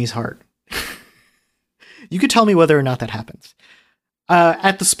breaking Fumi's heart. You could tell me whether or not that happens.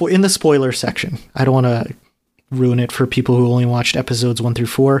 In the spoiler section. I don't want to ruin it for people who only watched episodes 1 through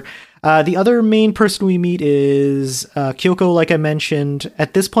 4. The other main person we meet is Kyoko, like I mentioned.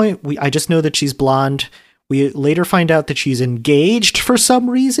 At this point, I just know that she's blonde. We later find out that she's engaged for some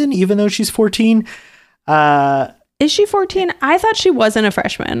reason, even though she's 14. Is she 14? I thought she wasn't a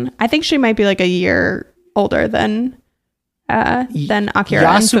freshman. I think she might be like a year older than Akira.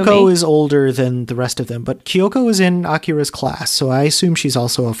 Yasuko is older than the rest of them, but Kyoko is in Akira's class, so I assume she's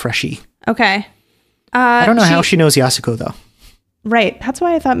also a freshie. Okay. I don't know how she knows Yasuko, though. Right. That's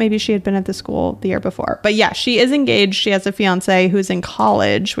why I thought maybe she had been at the school the year before. But yeah, she is engaged. She has a fiance who's in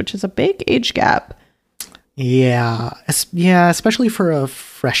college, which is a big age gap. Yeah, especially for a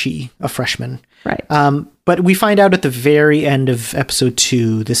freshman. Right. But we find out at the very end of episode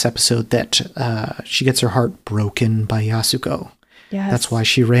 2, this episode, that she gets her heart broken by Yasuko. Yes. That's why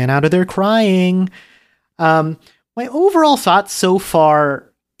she ran out of there crying. My overall thought so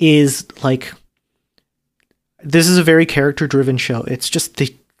far is like, this is a very character-driven show. It's just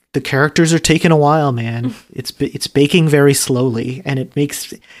the characters are taking a while, man. It's baking very slowly, and it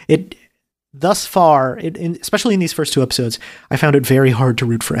makes it. Thus far, especially in these first 2 episodes, I found it very hard to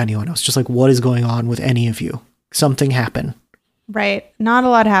root for anyone. I was just like, what is going on with any of you? Something happened. Right. Not a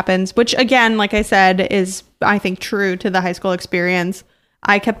lot happens, which again, like I said, is, I think, true to the high school experience.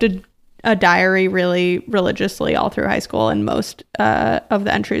 I kept a diary really religiously all through high school, and most of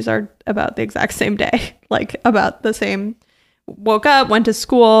the entries are about the exact same day, like about the same, woke up, went to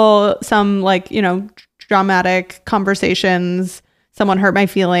school, some dramatic conversations, someone hurt my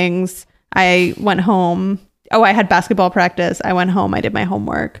feelings, I went home. Oh, I had basketball practice. I went home. I did my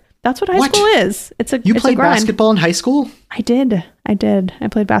homework. That's what high school is. You played basketball in high school? I did. I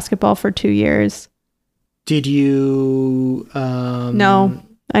played basketball for 2 years. Did you? No,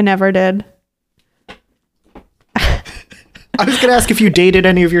 I never did. I was going to ask if you dated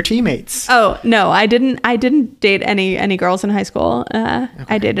any of your teammates. Oh, no, I didn't date any girls in high school. Okay.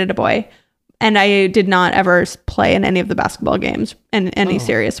 I dated a boy. And I did not ever play in any of the basketball games in any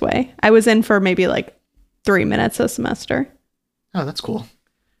serious way. I was in for maybe like 3 minutes a semester. Oh, that's cool.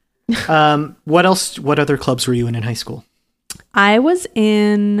 What else? What other clubs were you in high school? I was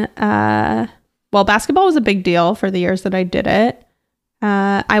in, basketball was a big deal for the years that I did it.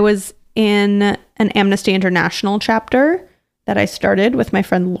 I was in an Amnesty International chapter that I started with my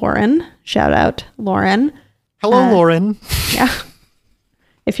friend Lauren. Shout out, Lauren. Hello, Lauren. Yeah.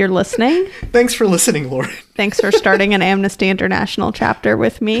 If you're listening. Thanks for listening, Lauren. Thanks for starting an Amnesty International chapter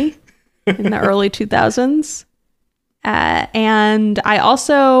with me in the early 2000s. And I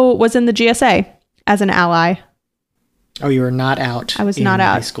also was in the GSA as an ally. Oh, you were not out. I was not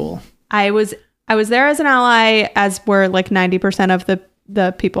out. High school. I was there as an ally, as were like 90% of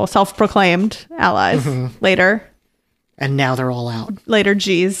the people, self-proclaimed allies later. And now they're all out. Later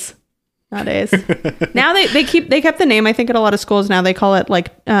G's nowadays. Now they kept the name. I think at a lot of schools now they call it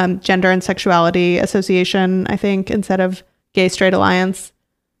like Gender and Sexuality Association, I think, instead of Gay Straight Alliance.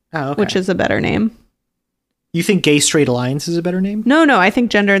 Oh, okay. Which is a better name. You think Gay Straight Alliance is a better name? No, I think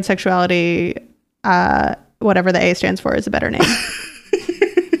Gender and Sexuality, whatever the A stands for, is a better name.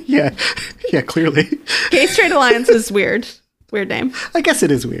 Yeah, clearly. Gay Straight Alliance is weird. Weird name. I guess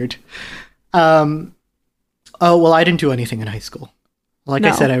it is weird. Oh, well, I didn't do anything in high school. Like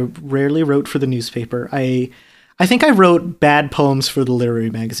I said, I rarely wrote for the newspaper. I think I wrote bad poems for the literary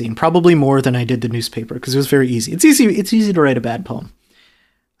magazine, probably more than I did the newspaper, because it was very easy. It's easy to write a bad poem.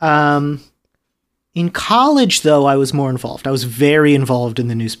 In college, though, I was more involved. I was very involved in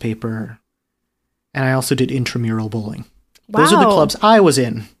the newspaper, and I also did intramural bowling. Wow. Those are the clubs I was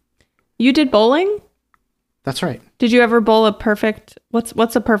in. You did bowling? That's right. Did you ever bowl a perfect...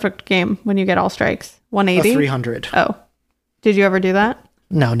 What's a perfect game when you get all strikes? 180? 300. Oh. Did you ever do that?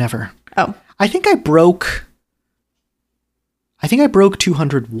 No, never. Oh. I think I broke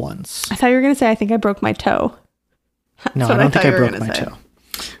 200 once. I thought you were going to say, I think I broke my toe. No, I don't think I broke my toe.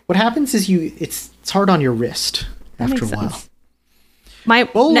 What happens is it's hard on your wrist after a while. My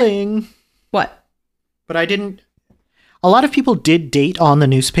bowling. What? But I didn't. A lot of people did date on the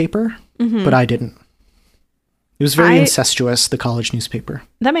newspaper, but I didn't. It was very incestuous, the college newspaper.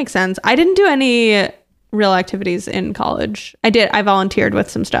 That makes sense. I didn't do any real activities in college. I volunteered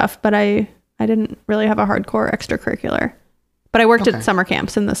with some stuff, but I didn't really have a hardcore extracurricular. But I worked at summer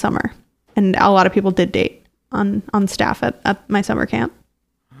camps in the summer, and a lot of people did date on staff at my summer camp,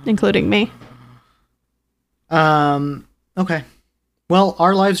 including me. Okay. Well,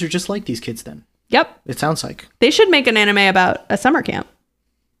 our lives are just like these kids then. Yep. It sounds like. They should make an anime about a summer camp.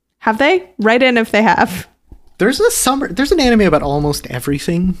 Have they? Write in if they have. There's an anime about almost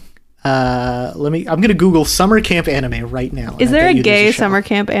everything. I'm going to Google summer camp anime right now. Is there a gay summer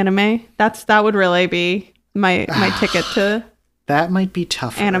camp anime? That would really be my ticket to that might be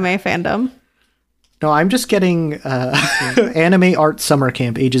tough. Anime fandom. No, I'm just getting anime art summer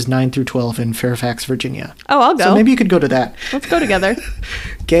camp ages 9 through 12 in Fairfax, Virginia. Oh, I'll go. So maybe you could go to that. Let's go together.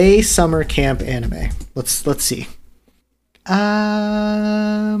 Gay summer camp anime. Let's see.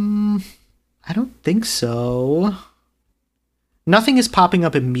 I don't think so. Nothing is popping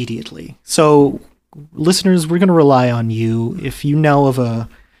up immediately. So, listeners, we're going to rely on you. If you know of a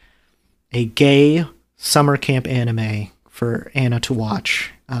gay summer camp anime for Anna to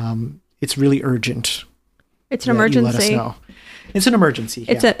watch, it's really urgent. It's an emergency. Let us know. It's an emergency.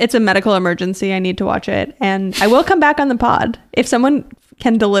 It's a medical emergency. I need to watch it, and I will come back on the pod if someone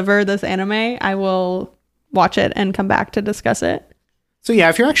can deliver this anime. I will watch it and come back to discuss it. So yeah,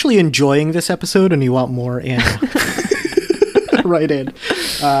 if you're actually enjoying this episode and you want more Anna, write in.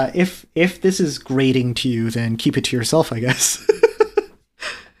 If this is grating to you, then keep it to yourself, I guess.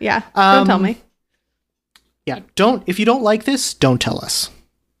 Yeah, don't tell me. Yeah, if you don't like this, don't tell us.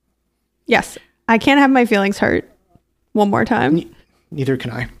 Yes, I can't have my feelings hurt one more time. Neither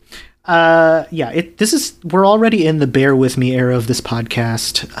can I. We're already in the bear with me era of this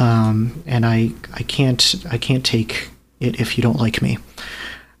podcast, and I can't take it if you don't like me.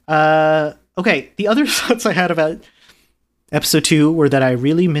 Okay, the other thoughts I had about episode 2 were that I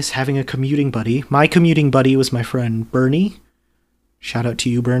really miss having a commuting buddy. My commuting buddy was my friend Bernie. Shout out to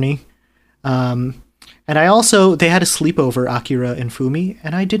you, Bernie. And they had a sleepover, Akira and Fumi,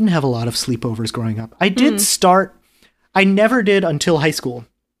 and I didn't have a lot of sleepovers growing up. I never did until high school,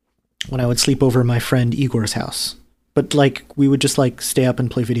 when I would sleep over at my friend Igor's house. But we would just stay up and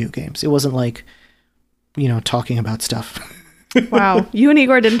play video games. It wasn't talking about stuff. Wow. You and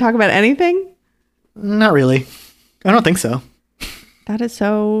Igor didn't talk about anything? Not really. I don't think so. That is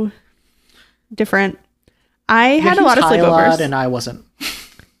so different. I had a lot of sleepovers. And I wasn't.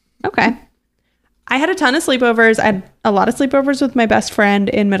 Okay. I had a ton of sleepovers. I had a lot of sleepovers with my best friend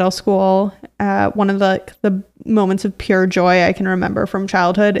in middle school. One of the moments of pure joy I can remember from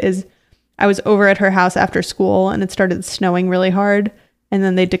childhood is I was over at her house after school and it started snowing really hard. And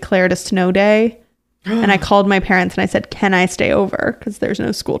then they declared a snow day. And I called my parents and I said, can I stay over? Because there's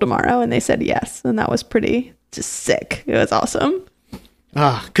no school tomorrow. And they said yes. And that was pretty just sick. It was awesome.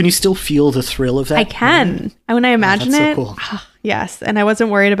 Can you still feel the thrill of that? I can. And when I imagine that's it, so cool. yes. And I wasn't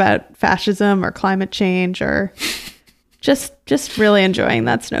worried about fascism or climate change or just really enjoying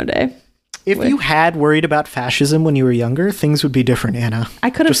that snow day. If you had worried about fascism when you were younger, things would be different, Anna.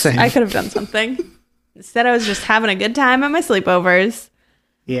 I could have done something. Instead, I was just having a good time at my sleepovers.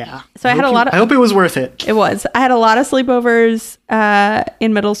 Yeah. So I hope it was worth it. It was. I had a lot of sleepovers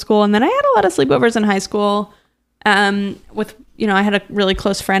in middle school, and then I had a lot of sleepovers in high school. With I had a really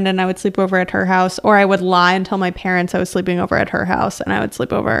close friend, and I would sleep over at her house, or I would lie and tell my parents I was sleeping over at her house, and I would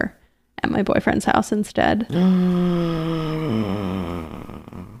sleep over at my boyfriend's house instead.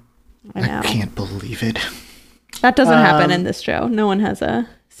 I can't believe it. That doesn't happen in this show. No one has a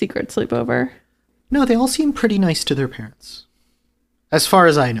secret sleepover. No, they all seem pretty nice to their parents. As far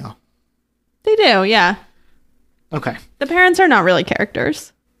as I know. They do, yeah. Okay. The parents are not really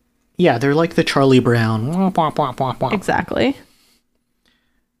characters. Yeah, they're like the Charlie Brown. Exactly.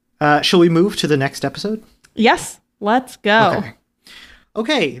 Shall we move to the next episode? Yes, let's go.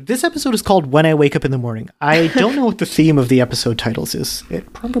 Okay, this episode is called When I Wake Up in the Morning. I don't know what the theme of the episode titles is.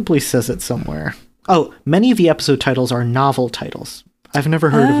 It probably says it somewhere. Oh, many of the episode titles are novel titles. I've never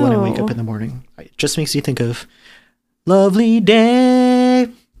heard of When I Wake Up in the Morning. It just makes you think of Lovely Day.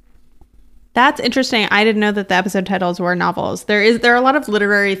 That's interesting. I didn't know that the episode titles were novels. There are a lot of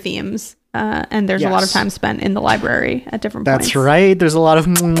literary themes, and there's a lot of time spent in the library at different points. That's right. There's a lot of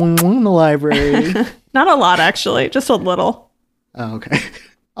in the library. Not a lot, actually. Just a little. Oh, okay.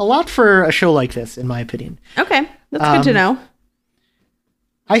 A lot for a show like this, in my opinion. Okay. That's good to know.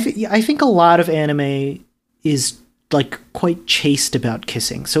 I think a lot of anime is like quite chaste about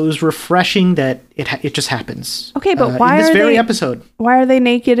kissing. So it was refreshing that it just happens. Okay, but why in this are very they, episode? Why are they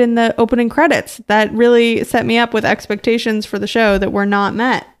naked in the opening credits? That really set me up with expectations for the show that were not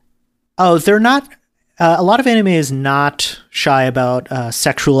met. Oh, they're not. A lot of anime is not shy about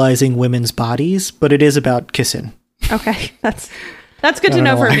sexualizing women's bodies, but it is about kissing. Okay, that's good to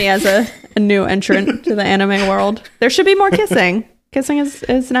know for me as a new entrant to the anime world. There should be more kissing. Kissing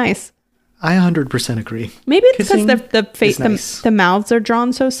is nice. I 100% agree. Maybe it's because the face, nice. the mouths are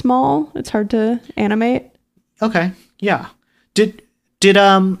drawn so small. It's hard to animate. Okay, yeah. Did you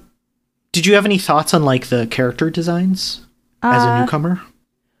have any thoughts on like the character designs as a newcomer?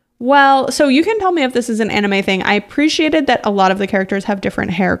 Well, so you can tell me if this is an anime thing. I appreciated that a lot of the characters have different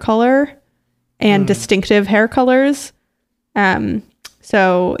hair color and distinctive hair colors.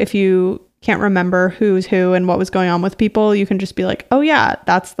 So if you can't remember who's who and what was going on with people, you can just be like, oh yeah,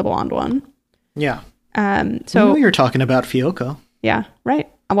 that's the blonde one. Yeah. So you know you're talking about Fyoko. Yeah, right.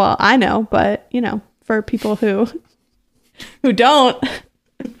 Well, I know, but for people who don't.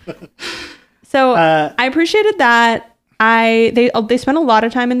 So I appreciated that. They spend a lot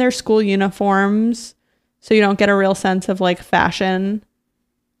of time in their school uniforms, so you don't get a real sense of like fashion.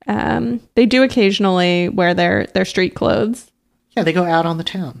 They do occasionally wear their street clothes. Yeah, they go out on the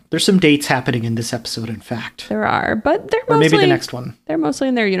town. There's some dates happening in this episode, in fact. There are, but they're or mostly, maybe the next one. They're mostly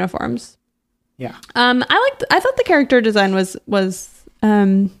in their uniforms. Yeah. I thought the character design was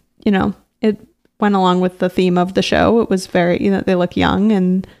it went along with the theme of the show. It was very, they look young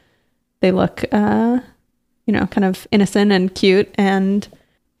and they look kind of innocent and cute, and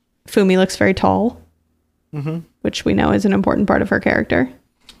Fumi looks very tall, which we know is an important part of her character.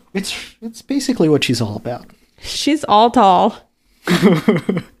 It's basically what she's all about. She's all tall.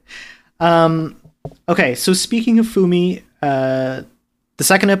 Okay, so speaking of Fumi, the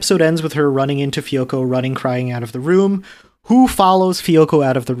second episode ends with her running into Fyoko, crying out of the room. Who follows Fyoko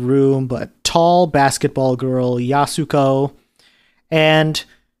out of the room but tall basketball girl Yasuko? And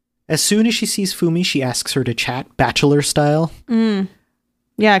as soon as she sees Fumi, she asks her to chat, bachelor style. Yeah,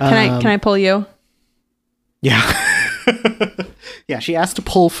 can I pull you? Yeah. Yeah, she asked to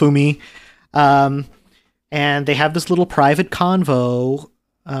pull Fumi. And they have this little private convo.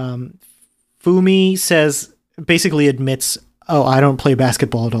 Fumi basically admits, oh, I don't play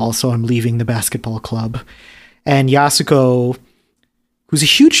basketball at all, so I'm leaving the basketball club. And Yasuko,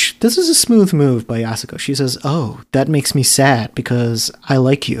 this is a smooth move by Yasuko. She says, oh, that makes me sad because I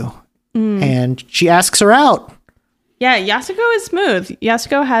like you. And she asks her out. Yeah, Yasuko is smooth.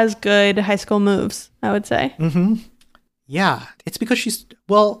 Yasuko has good high school moves, I would say. Mm-hmm. Yeah, it's because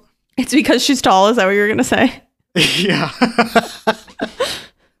it's because she's tall. Is that what you were going to say? Yeah.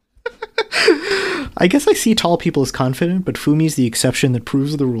 I guess I see tall people as confident, but Fumi's the exception that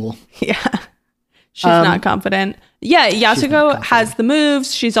proves the rule. Yeah. She's not confident. Yeah, Yasuko has the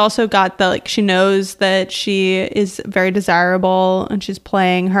moves. She's also got she knows that she is very desirable, and she's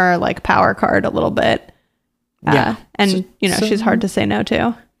playing her like power card a little bit. Yeah. And she's hard to say no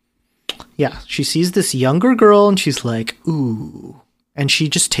to. Yeah. She sees this younger girl and she's like, ooh. and she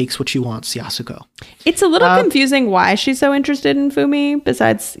just takes what she wants, Yasuko. It's a little confusing why she's so interested in Fumi,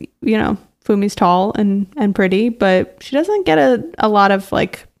 besides, Fumi's tall and pretty, but she doesn't get a lot of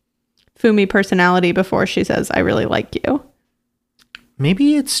like Fumi personality before she says, I really like you.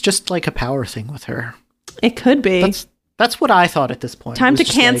 Maybe it's just like a power thing with her. It could be. That's what I thought at this point. Time to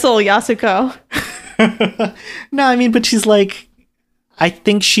cancel Yasuko. No, I mean, but she's like, I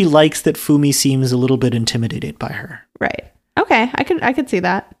think she likes that Fumi seems a little bit intimidated by her. Right. Okay, I could see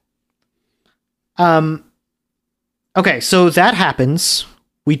that. Okay, so that happens.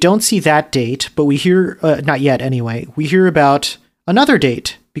 We don't see that date, but we hear, not yet anyway, we hear about another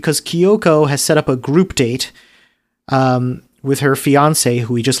date because Kyoko has set up a group date with her fiance,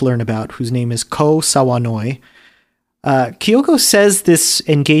 who we just learned about, whose name is Ko Sawanoi. Kyoko says this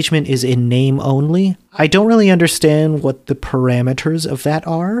engagement is in name only. I don't really understand what the parameters of that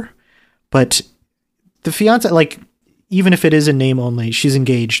are, but the fiance, like, even if it is in name only, she's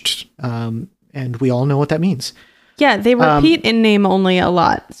engaged, and we all know what that means. Yeah, they repeat in name only a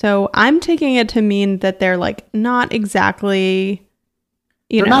lot. So I'm taking it to mean that they're like not exactly,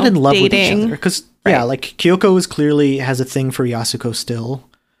 they're not in love with each dating. other. Because, yeah, like Kyoko is clearly has a thing for Yasuko still.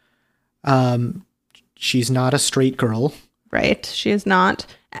 She's not a straight girl. Right. She is not.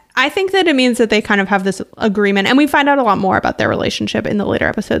 I think that it means that they kind of have this agreement, and we find out a lot more about their relationship in the later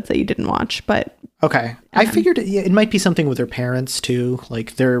episodes that you didn't watch. But okay. I figured it might be something with their parents too.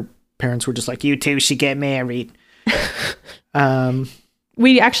 Like their parents were just like, you two should get married.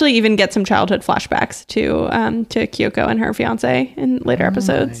 We actually even get some childhood flashbacks to Kyoko and her fiance in later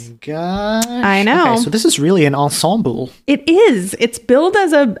episodes. Oh my gosh. I know. Okay, so this is really an ensemble. It is. It's billed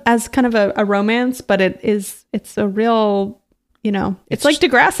as kind of a romance, but it's a real, it's like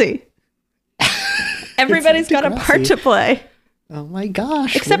Degrassi. Everybody's got a part to play. Oh my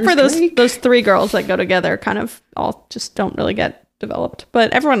gosh. Except for those three girls that go together, kind of all just don't really get developed,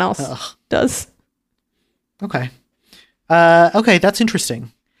 but everyone else does. Okay. Okay, that's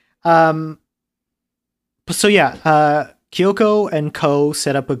interesting. So yeah, Kyoko and Ko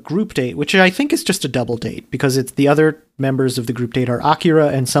set up a group date, which I think is just a double date because it's the other members of the group date are Akira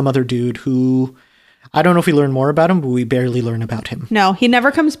and some other dude who I don't know if we learn more about him, but we barely learn about him. No, he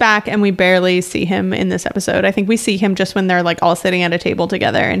never comes back and we barely see him in this episode. I think we see him just when they're like all sitting at a table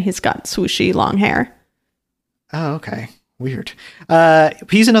together and he's got swooshy long hair. Oh, okay. Weird.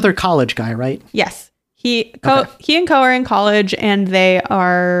 He's another college guy, right? Yes. He and Ko are in college, and they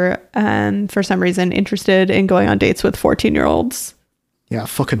are, for some reason, interested in going on dates with 14-year-olds. Yeah,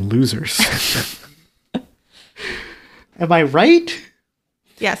 fucking losers. Am I right?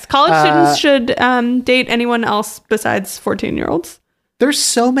 Yes, college students should date anyone else besides 14-year-olds. There's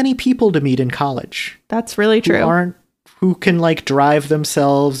so many people to meet in college. That's really true. Who can like drive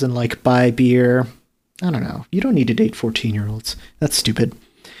themselves and like buy beer. I don't know. You don't need to date 14-year-olds. That's stupid.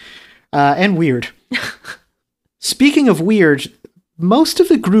 And weird. Speaking of weird, most of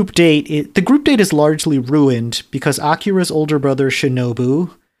the group date is largely ruined because Akira's older brother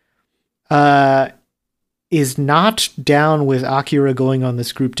Shinobu is not down with Akira going on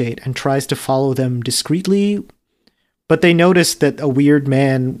this group date and tries to follow them discreetly, but they notice that a weird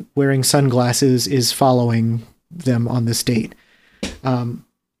man wearing sunglasses is following them on this date,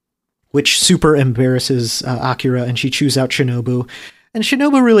 which super embarrasses Akira, and she chews out Shinobu. And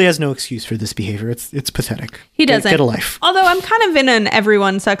Shinobu really has no excuse for this behavior. It's pathetic. He doesn't. Get a life. Although I'm kind of in an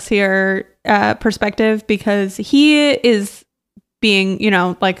everyone sucks here perspective because he is being,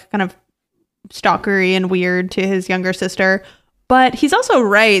 like kind of stalkery and weird to his younger sister. But he's also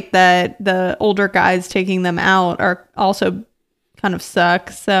right that the older guys taking them out are also kind of suck.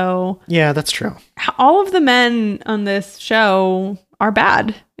 So yeah, that's true. All of the men on this show are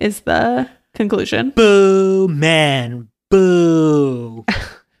bad is the conclusion. Boo, man. Boo.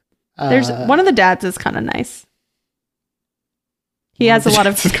 There's one of the dads is kind of nice. He has a lot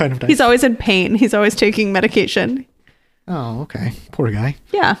of kind of nice. He's always in pain. He's always taking medication. Oh, okay. Poor guy.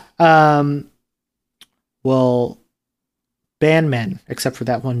 Yeah. Well, ban men except for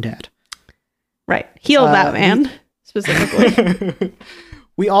that one dad. Right. Heal that man specifically.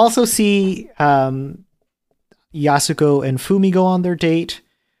 We also see Yasuko and Fumi go on their date,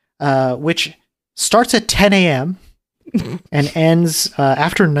 which starts at 10 a.m. and ends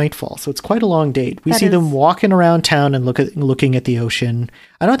after nightfall, so it's quite a long date. We see them walking around town and looking at the ocean.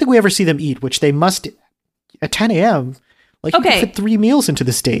 I don't think we ever see them eat, which they must at 10 a.m. Like, you can fit 3 meals into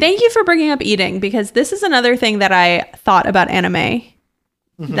this date. Thank you for bringing up eating, because this is another thing that I thought about anime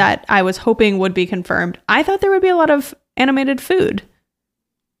that I was hoping would be confirmed. I thought there would be a lot of animated food,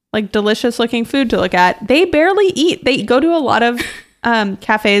 like delicious looking food to look at. They barely eat. They go to a lot of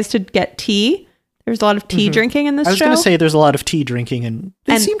cafes to get tea. There's a lot of tea drinking in this I was show. going to say there's a lot of tea drinking, and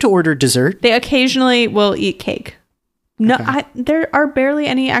they seem to order dessert. They occasionally will eat cake. No, Okay. there are barely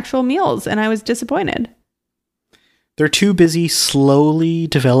any actual meals, and I was disappointed. They're too busy slowly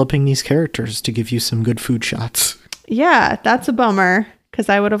developing these characters to give you some good food shots. Yeah, that's a bummer, because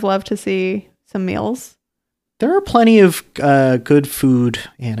I would have loved to see some meals. There are plenty of good food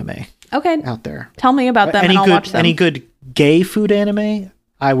anime Okay, out there. tell me about them and I'll watch them. Any good gay food anime?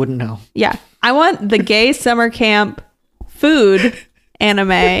 I wouldn't know. Yeah, I want the gay summer camp food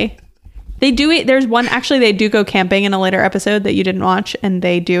anime. They do eat. There's one, actually, they do go camping in a later episode that you didn't watch, and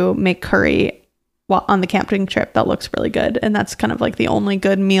they do make curry while on the camping trip that looks really good. And that's kind of like the only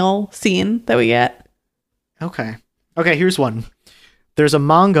good meal scene that we get. Okay, here's one. There's a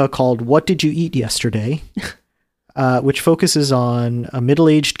manga called What Did You Eat Yesterday? Which focuses on a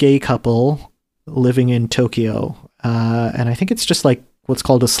middle-aged gay couple living in Tokyo. And I think it's just like what's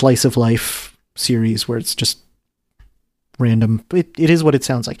called a slice of life series where it's just random. It is what it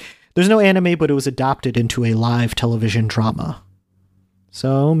sounds like. There's no anime, but it was adopted into a live television drama.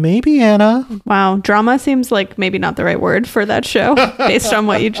 So maybe, Anna. Wow, drama seems like maybe not the right word for that show based on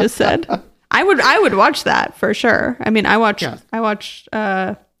what you just said. I would watch that for sure. I mean, I watched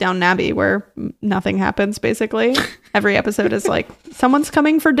Downton Abbey where nothing happens basically. Every episode is like someone's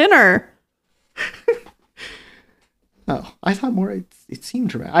coming for dinner. Oh, I thought more. It seemed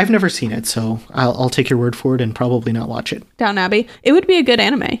dramatic. I've never seen it, so I'll take your word for it and probably not watch it. Downton Abbey. It would be a good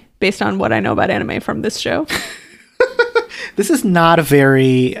anime based on what I know about anime from this show. This is not a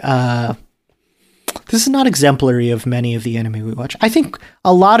very. This is not exemplary of many of the anime we watch. I think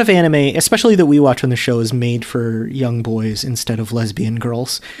a lot of anime, especially that we watch on the show, is made for young boys instead of lesbian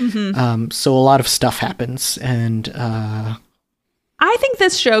girls. So a lot of stuff happens, and I think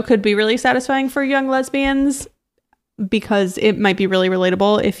this show could be really satisfying for young lesbians because it might be really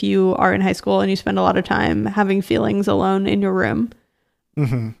relatable if you are in high school and you spend a lot of time having feelings alone in your room.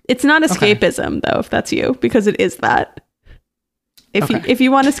 It's not escapism, though, if that's you, because it is that. If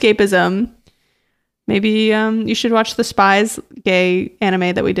you want escapism, maybe you should watch the Spies gay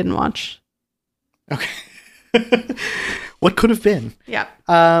anime that we didn't watch. Okay. What could have been? Yeah.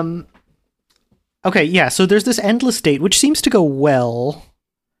 Okay, yeah, so there's this endless date, which seems to go well,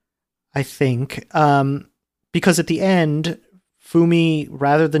 I think, because at the end, Fumi,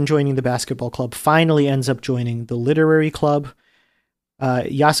 rather than joining the basketball club, finally ends up joining the literary club.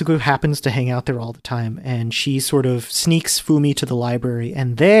 Yasuko happens to hang out there all the time, and she sort of sneaks Fumi to the library,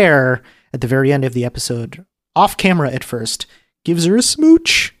 and there, at the very end of the episode, off camera at first, gives her a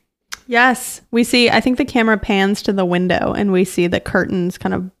smooch. Yes, we see, I think the camera pans to the window, and we see the curtains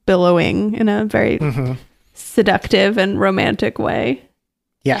kind of billowing in a very seductive and romantic way.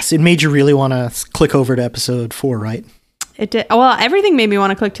 Yes, it made you really want to click over to episode 4, right? It did. Well, everything made me want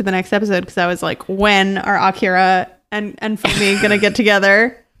to click to the next episode because I was like, when are Akira and Fumi going to get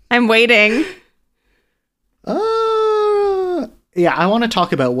together? I'm waiting. Yeah, I want to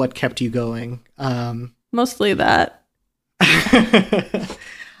talk about what kept you going. Mostly that.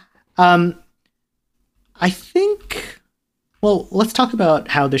 I think, well, let's talk about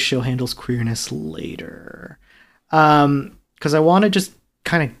how this show handles queerness later. Because I want to just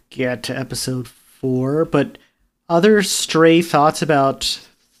kind of get to episode 4, but other stray thoughts about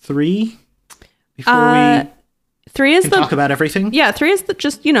 3 before we 3 is talk about everything? Yeah, 3 is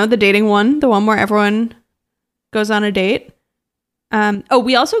just, the dating one, the one where everyone goes on a date.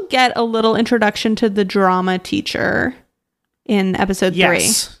 We also get a little introduction to the drama teacher in episode 3.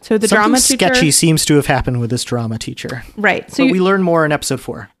 So the drama teacher, sketchy seems to have happened with this drama teacher. Right. So we learn more in episode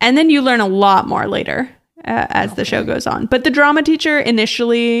 4. And then you learn a lot more later as the show goes on. But the drama teacher,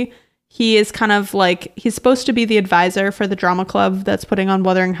 initially, he is kind of like, he's supposed to be the advisor for the drama club that's putting on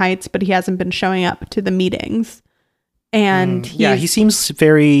Wuthering Heights, but he hasn't been showing up to the meetings. And he seems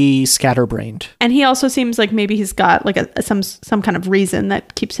very scatterbrained. And he also seems like maybe he's got like some kind of reason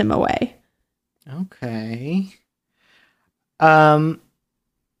that keeps him away. Okay. One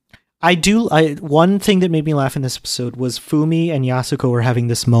thing that made me laugh in this episode was Fumi and Yasuko were having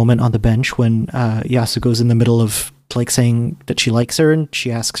this moment on the bench when Yasuko's in the middle of like saying that she likes her and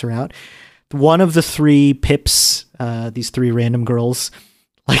she asks her out. One of the 3 pips, these 3 random girls,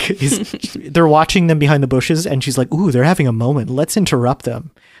 like they're watching them behind the bushes and she's like, ooh, they're having a moment. Let's interrupt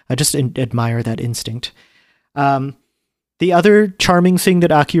them. I just admire that instinct. The other charming thing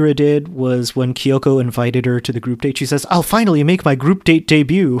that Akira did was when Kyoko invited her to the group date, she says, I'll finally make my group date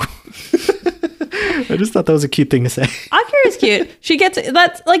debut. I just thought that was a cute thing to say. Akira's cute. She gets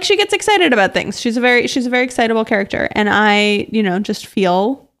excited about things. She's a very excitable character. And I, just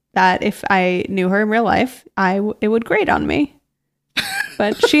feel that if I knew her in real life, it would grate on me.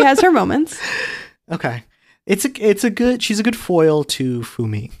 But she has her moments. Okay. She's a good foil to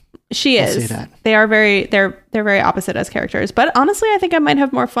Fumi. She I'll is. say that. They're very opposite as characters. But honestly, I think I might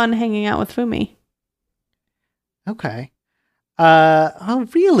have more fun hanging out with Fumi. Okay. Oh,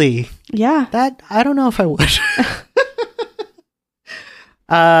 really? Yeah. That, I don't know if I would.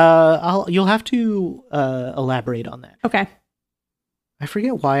 You'll have to elaborate on that. Okay. I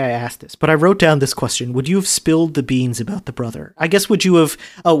forget why I asked this, but I wrote down this question. Would you have spilled the beans about the brother? I guess would you have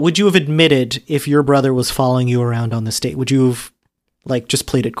admitted if your brother was following you around on the state? Would you have like just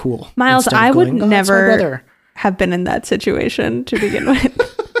played it cool? Miles, instead of I would going, "Oh, it's my never brother." have been in that situation to begin with.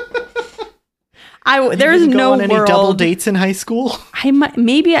 You There's didn't go no on any world. double dates in high school?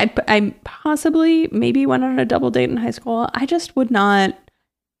 I possibly went on a double date in high school. I just would not.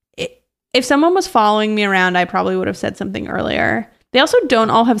 If someone was following me around, I probably would have said something earlier. They also don't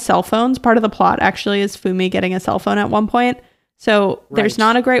all have cell phones. Part of the plot actually is Fumi getting a cell phone at one point. So there's Right.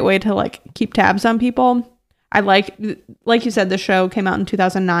 not a great way to like keep tabs on people. I like you said, the show came out in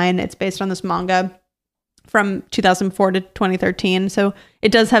 2009. It's based on this manga from 2004 to 2013. So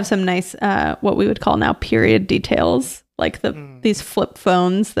it does have some nice, what we would call now period details, like these flip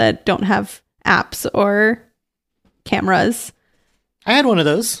phones that don't have apps or cameras. I had one of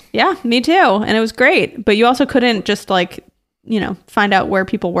those. Yeah, me too. And it was great. But you also couldn't just like, find out where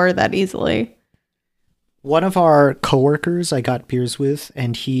people were that easily. One of our coworkers I got beers with,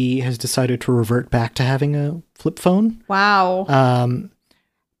 and he has decided to revert back to having a flip phone. Wow.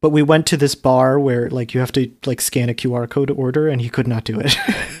 But we went to this bar where like you have to like scan a QR code to order, and he could not do it.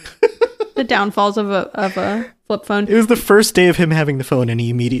 The downfalls of a flip phone. It was the first day of him having the phone, and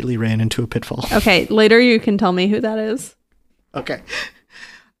he immediately ran into a pitfall. Okay, later you can tell me who that is. Okay.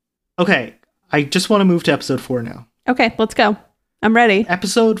 I just want to move to episode 4 now. Okay, let's go. I'm ready.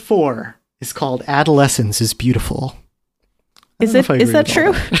 Episode 4 is called Adolescence is Beautiful. Is that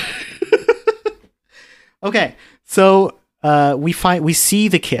true? Okay, so we see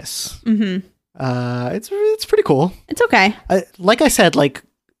the kiss. Mm-hmm. It's pretty cool. It's okay. Like I said, like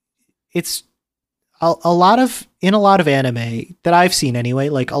it's a lot of anime that I've seen anyway.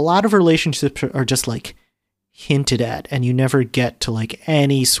 Like a lot of relationships are just like hinted at, and you never get to like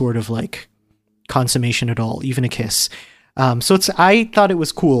any sort of like consummation at all, even a kiss. So I thought it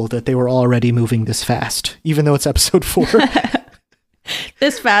was cool that they were already moving this fast, even though it's episode 4.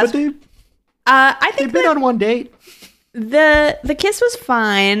 This fast. But I think they've been on one date. the kiss was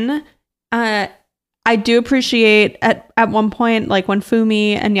fine. I do appreciate at one point, like when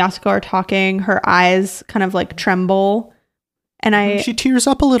Fumi and Yasuko are talking, her eyes kind of like tremble, and She tears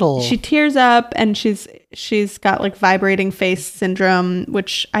up a little. she tears up, and she's got like vibrating face syndrome,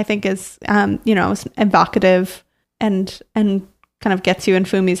 which I think is evocative and kind of gets you in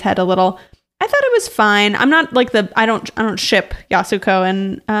Fumi's head a little. I thought it was fine. I'm not like I don't ship Yasuko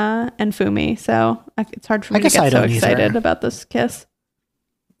and Fumi, so it's hard for me to get so excited about this kiss.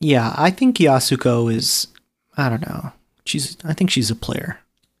 Yeah, I think Yasuko is, I don't know. I think she's a player.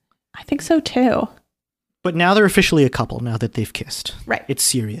 I think so too. But now they're officially a couple, now that they've kissed. Right. It's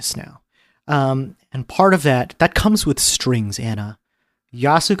serious now. And part of that comes with strings, Anna.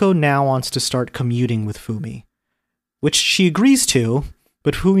 Yasuko now wants to start commuting with Fumi, which she agrees to,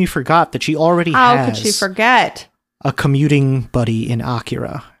 but Fumi forgot that she already has... How could she forget? ...a commuting buddy in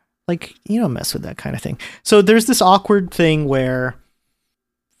Akira. Like, you don't mess with that kind of thing. So there's this awkward thing where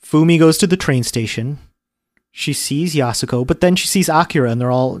Fumi goes to the train station. She sees Yasuko, but then she sees Akira,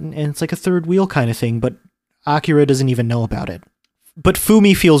 and it's like a third wheel kind of thing, but Akira doesn't even know about it. But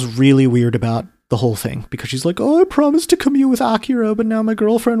Fumi feels really weird about the whole thing, because she's like, oh, I promised to commute with Akira, but now my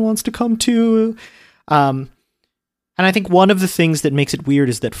girlfriend wants to come too. And I think one of the things that makes it weird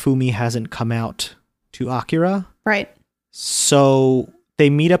is that Fumi hasn't come out to Akira. Right. So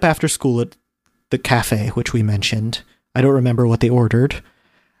they meet up after school at the cafe, which we mentioned. I don't remember what they ordered.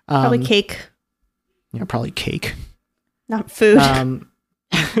 Probably cake. Yeah, probably cake. Not food.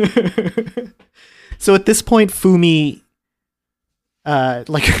 So at this point, Fumi,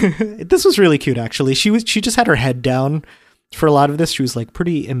 this was really cute, actually. She just had her head down for a lot of this. She was like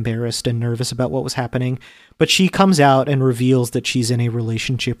pretty embarrassed and nervous about what was happening, but she comes out and reveals that she's in a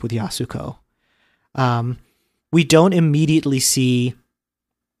relationship with Yasuko. We don't immediately see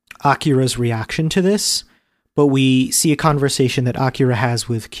Akira's reaction to this, but we see a conversation that Akira has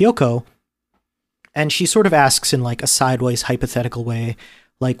with Kyoko, and she sort of asks in like a sideways hypothetical way,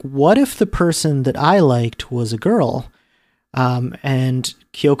 like, what if the person that I liked was a girl? And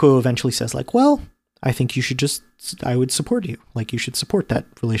Kyoko eventually says like, well, I think I would support you. Like, you should support that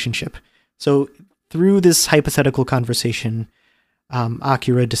relationship. So through this hypothetical conversation,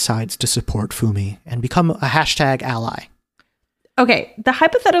 Akira decides to support Fumi and become a #ally. Okay, the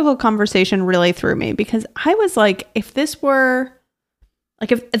hypothetical conversation really threw me because I was like, if this were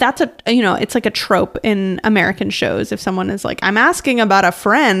like, if that's it's like a trope in American shows. If someone is like, I'm asking about a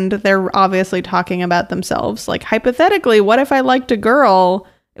friend, they're obviously talking about themselves. Like, hypothetically, what if I liked a girl?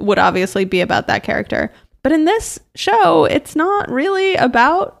 It would obviously be about that character. But in this show, it's not really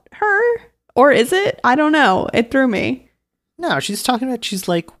about her. Or is it? I don't know. It threw me. No, she's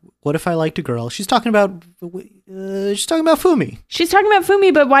like, what if I liked a girl? She's talking about Fumi. She's talking about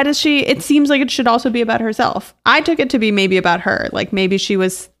Fumi, but why does it seems like it should also be about herself. I took it to be maybe about her. Like maybe she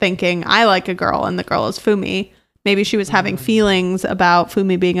was thinking, I like a girl and the girl is Fumi. Maybe she was having feelings about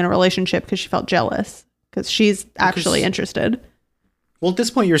Fumi being in a relationship because she felt jealous because she's actually interested. Well, at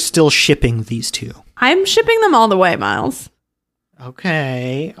this point, you're still shipping these two. I'm shipping them all the way, Miles.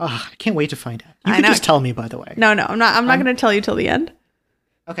 Okay. I can't wait to find out. You can just tell me, by the way. No, I'm not going to tell you till the end.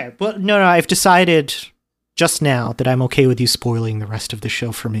 Okay. Well, no, I've decided just now that I'm okay with you spoiling the rest of the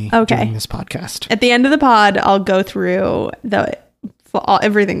show for me during this podcast. At the end of the pod, I'll go through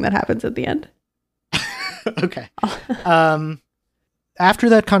everything that happens at the end. Okay. After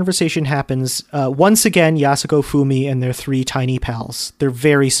that conversation happens, once again, Yasuko, Fumi, and their 3 tiny pals, they're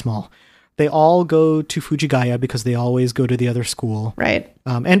very small. They all go to Fujigaya because they always go to the other school. Right.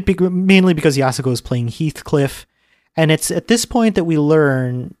 And mainly because Yasuko is playing Heathcliff. And it's at this point that we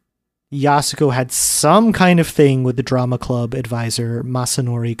learn Yasuko had some kind of thing with the drama club advisor,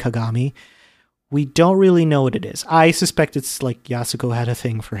 Masanori Kagami. We don't really know what it is. I suspect it's like Yasuko had a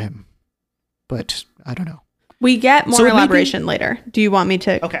thing for him. But I don't know. We get more elaboration later. Do you want me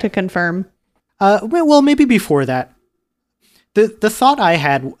to confirm? Well, maybe before that. The thought I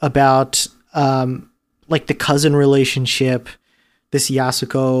had about like the cousin relationship, this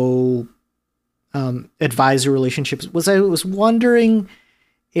Yasuko advisor relationship, was I was wondering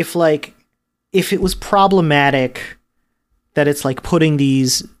if it was problematic that it's like putting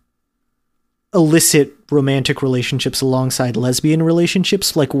these illicit romantic relationships alongside lesbian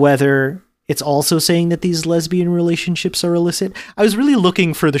relationships, like whether it's also saying that these lesbian relationships are illicit. I was really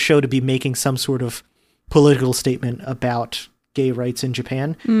looking for the show to be making some sort of political statement about gay rights in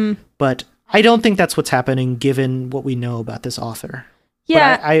Japan, but I don't think that's what's happening given what we know about this author.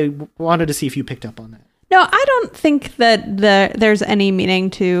 Yeah. But I wanted to see if you picked up on that. No, I don't think that there's any meaning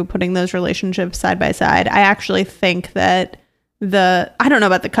to putting those relationships side by side. I actually think that I don't know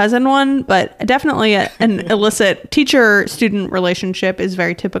about the cousin one, but definitely an illicit teacher-student relationship is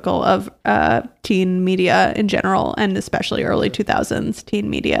very typical of teen media in general, and especially early 2000s teen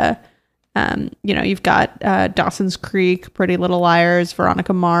media. You've got Dawson's Creek, Pretty Little Liars,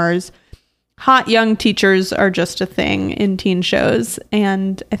 Veronica Mars. Hot young teachers are just a thing in teen shows,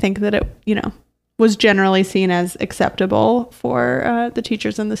 and I think that it, was generally seen as acceptable for the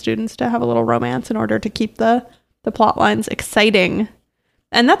teachers and the students to have a little romance in order to keep the plot lines exciting.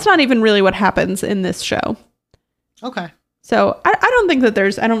 And that's not even really what happens in this show. Okay. So I don't think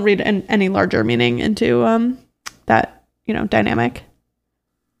that I don't read any larger meaning into that, dynamic.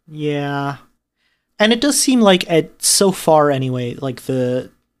 Yeah. And it does seem like so far anyway, like the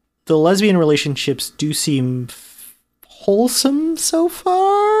lesbian relationships do seem wholesome so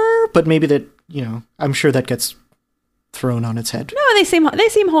far, but maybe that, I'm sure that gets thrown on its head. No, they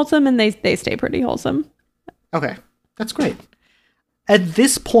seem wholesome, and they stay pretty wholesome. Okay. That's great. At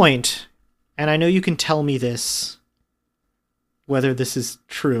this point, and I know you can tell me this, whether this is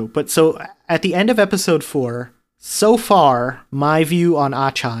true, but so at the end of episode 4, so far, my view on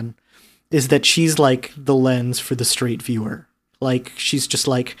Achan is that she's like the lens for the straight viewer. Like, she's just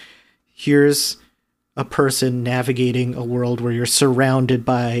like, here's a person navigating a world where you're surrounded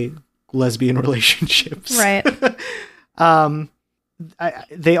by lesbian relationships. Right.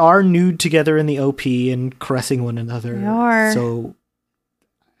 They are nude together in the OP and caressing one another. They are. So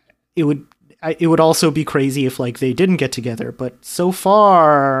it would also be crazy if like they didn't get together. But so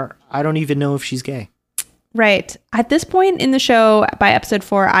far, I don't even know if she's gay. Right. At this point in the show, by episode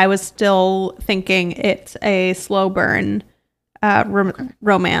 4, I was still thinking it's a slow burn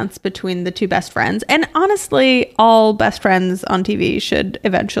romance between the two best friends. And honestly, all best friends on TV should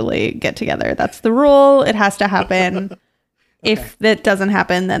eventually get together. That's the rule. It has to happen. Okay. If that doesn't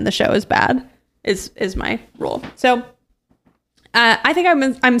happen, then the show is bad, is my rule. So I think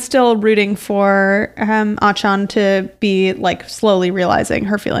I'm still rooting for Achan to be like slowly realizing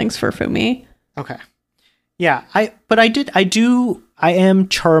her feelings for Fumi. Okay. Yeah, I am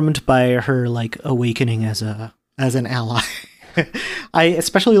charmed by her like awakening as an ally. I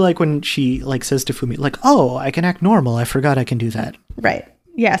especially like when she like says to Fumi like, "Oh, I can act normal. I forgot I can do that." Right.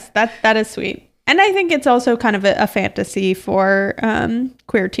 Yes, that is sweet. And I think it's also kind of a fantasy for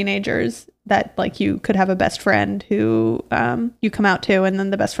queer teenagers that like you could have a best friend who you come out to, and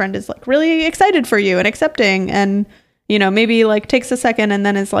then the best friend is like really excited for you and accepting, and you know, maybe like takes a second and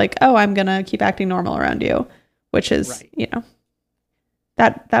then is like, oh, I'm gonna keep acting normal around you, which is Right. you know,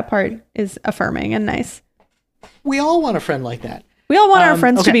 that part is affirming and nice. We all want a friend like that. We all want our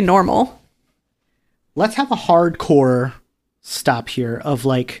friends to okay. be normal. Let's have a hardcore stop here of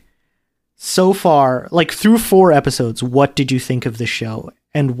like, so far, like through 4 episodes, what did you think of the show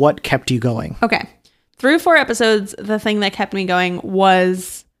and what kept you going? Okay. Through 4 episodes, the thing that kept me going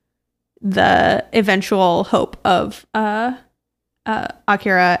was the eventual hope of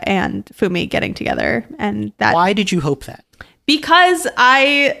Akira and Fumi getting together. And that Why did you hope that? because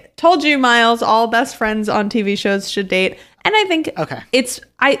I told you, Miles, all best friends on TV shows should date. And I think Okay.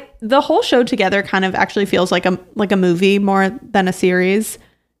 the whole show together kind of actually feels like a movie more than a series.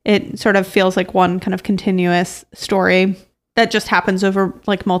 It sort of feels like one kind of continuous story that just happens over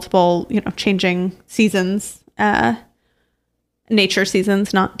like multiple, you know, changing seasons, nature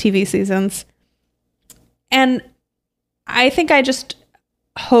seasons, not TV seasons. And I think I just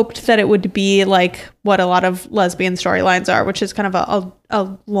hoped that it would be like what a lot of lesbian storylines are, which is kind of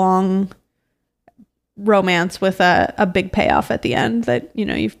a long romance with a big payoff at the end that, you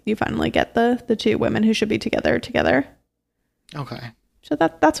know, you finally get the 2 women who should be together. Okay. So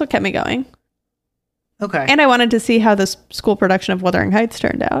that's what kept me going. Okay. And I wanted to see how this school production of Wuthering Heights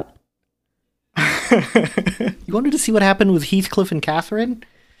turned out. You wanted to see what happened with Heathcliff and Catherine?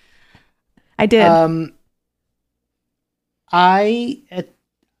 I did.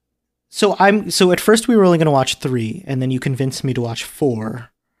 So at first we were only going to watch 3, and then you convinced me to watch 4.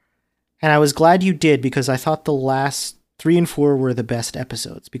 And I was glad you did, because I thought the last 3 and 4 were the best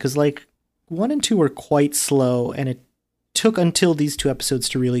episodes, because like 1 and 2 were quite slow, and it took until these 2 episodes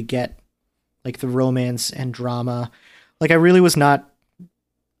to really get like the romance and drama. Like I really was not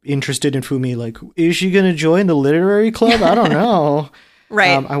interested in Fumi. Like, is she going to join the literary club? I don't know.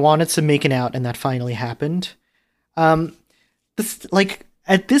 Right. I wanted some making out, and that finally happened. Like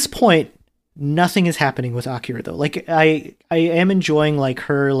at this point, nothing is happening with Akira though. Like I am enjoying like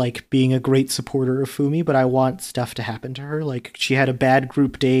her like being a great supporter of Fumi, but I want stuff to happen to her. Like she had a bad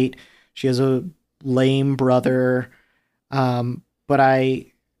group date. She has a lame brother. But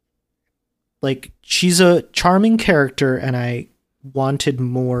she's a charming character, and I wanted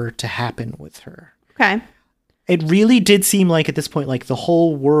more to happen with her. Okay. It really did seem like at this point, like the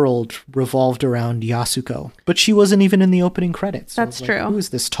whole world revolved around Yasuko, but she wasn't even in the opening credits. So That's I was like, true. Who is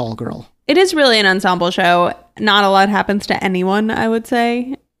this tall girl? It is really an ensemble show. Not a lot happens to anyone, I would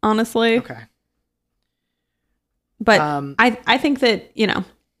say, honestly. Okay. But I think that, you know,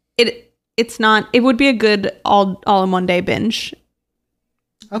 it's not, it would be a good all in one day binge.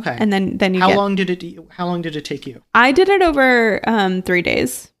 Okay. And then you how get, long did it take you? I did it over 3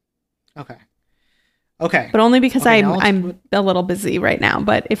 days, Okay. but only because Okay, now let's I'm a little busy right now.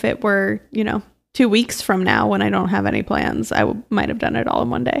 But if it were, you know, 2 weeks from now when I don't have any plans, I might have done it all in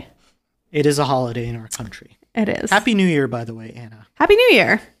one day. It is a holiday in our country. It is. Happy New Year, by the way, Anna. Happy New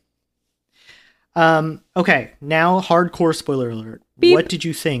Year. Okay, now hardcore spoiler alert. Beep. What did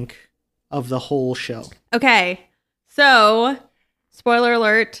you think of the whole show? Okay. So, spoiler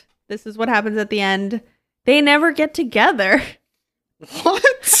alert. This is what happens at the end. They never get together. What?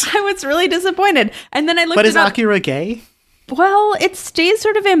 I was really disappointed. And then I looked But it is up. Akira gay? Well, it stays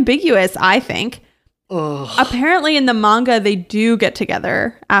sort of ambiguous, I think. Ugh. Apparently in the manga, they do get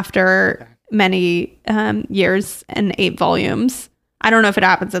together after many years and 8 volumes. I don't know if it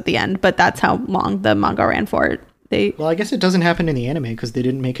happens at the end, but that's how long the manga ran for. Well, I guess it doesn't happen in the anime because they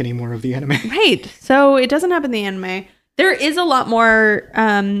didn't make any more of the anime. Right. So it doesn't happen in the anime. There is a lot more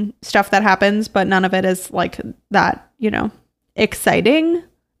stuff that happens, but none of it is like that, you know, exciting,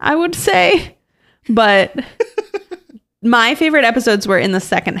 I would say. But my favorite episodes were in the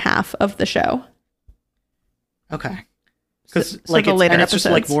second half of the show. Okay. Because So like the later it's just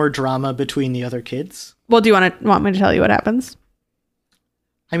like episodes. more drama between the other kids. Well, do you want me to tell you what happens?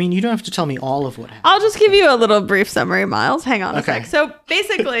 I mean, you don't have to tell me all of what happened. I'll just give you a little brief summary, Miles. Hang on a Okay. sec. So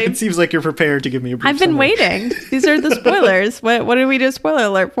basically, It seems like you're prepared to give me a brief I've been summary. waiting. These are the spoilers. What did we do spoiler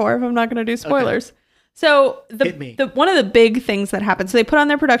alert for if I'm not going to do spoilers? So Hit me. the one of the big things that happens, so they put on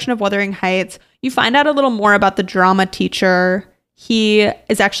their production of Wuthering Heights. You find out a little more about the drama teacher. He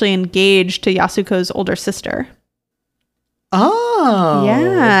is actually engaged to Yasuko's older sister. Oh.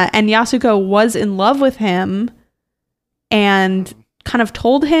 Yeah. And Yasuko was in love with him and kind of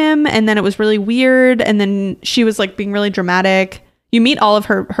told him. And then it was really weird. And then she was like being really dramatic. You meet all of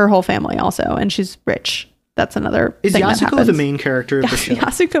her whole family also. And she's rich. That's another Is thing that Yasuko happens. the main character of the show?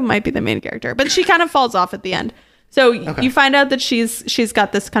 Yasuko might be the main character, but she kind of falls off at the end. So Okay. you find out that she's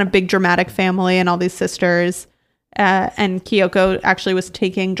got this kind of big dramatic family and all these sisters. And Kyoko actually was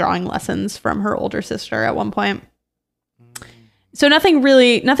taking drawing lessons from her older sister at one point. So nothing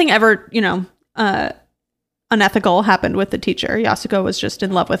ever, unethical happened with the teacher. Yasuko was just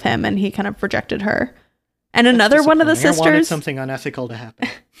in love with him and he kind of rejected her. And another one of the Disappointing. I wanted sisters, something unethical to happen.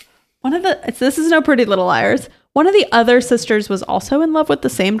 this is no Pretty Little Liars. One of the other sisters was also in love with the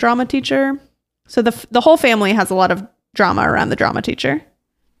same drama teacher. So the whole family has a lot of drama around the drama teacher.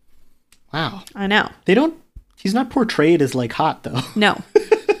 Wow. I know. He's not portrayed as like hot though. No,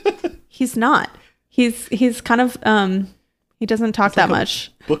 he's not. He's kind of, he doesn't talk that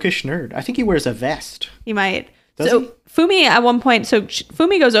much. Bookish nerd. I think he wears a vest. He might. Does he? Fumi at one point,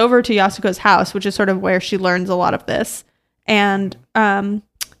 Fumi goes over to Yasuko's house, which is sort of where she learns a lot of this. And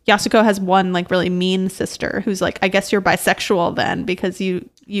Yasuko has one like really mean sister who's like, I guess you're bisexual then because you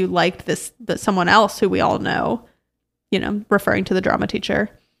liked someone else who we all know, referring to the drama teacher.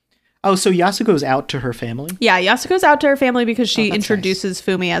 Oh, so Yasuko's out to her family? Yeah, Yasuko's out to her family because she introduces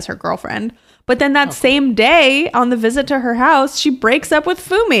Fumi as her girlfriend. But then that same day on the visit to her house, she breaks up with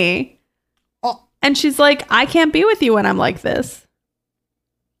Fumi. Oh. And she's like, I can't be with you when I'm like this.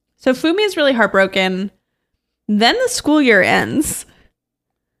 So Fumi is really heartbroken. Then the school year ends.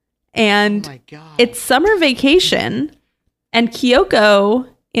 And Oh my God. it's summer vacation. And Kyoko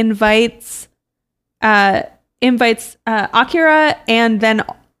invites Akira and then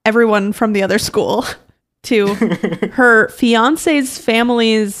everyone from the other school to her fiance's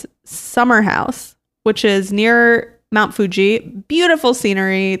family's summer house, which is near Mount Fuji. Beautiful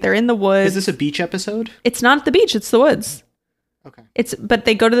scenery. They're in the woods. Is this a beach episode? It's not at the beach. It's the woods. Okay. But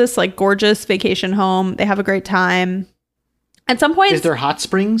they go to this like gorgeous vacation home. They have a great time. At some point, Is there hot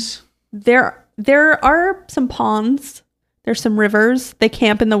springs? there are some ponds. There's some rivers. They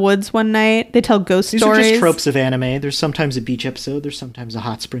camp in the woods one night. They tell ghost These stories. are just tropes of anime. There's sometimes a beach episode. There's sometimes a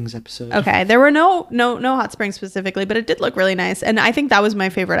hot springs episode. Okay, there were no hot springs specifically, but it did look really nice, and I think that was my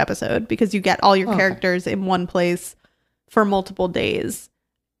favorite episode because you get all your characters in one place for multiple days,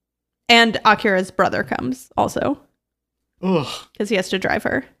 and Akira's brother comes also Ugh. because he has to drive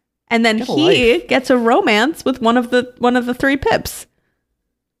her, and then Get a he life. gets a romance with one of the three Pips.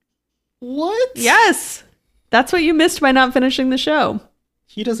 What? Yes, that's what you missed by not finishing the show.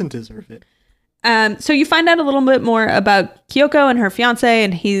 He doesn't deserve it. So you find out a little bit more about Kyoko and her fiance,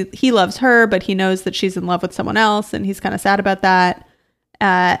 and he loves her, but he knows that she's in love with someone else, and he's kind of sad about that.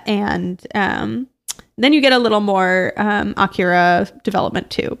 Then you get a little more Akira development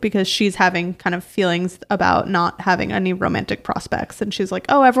too, because she's having kind of feelings about not having any romantic prospects, and she's like,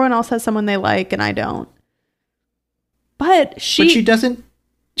 "Oh, everyone else has someone they like, and I don't." But she doesn't.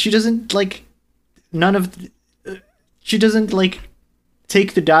 She doesn't like. None of. She doesn't like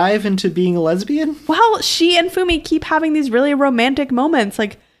take the dive into being a lesbian. Well, she and Fumi keep having these really romantic moments.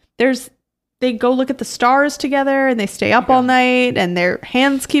 Like they go look at the stars together and they stay up all night and their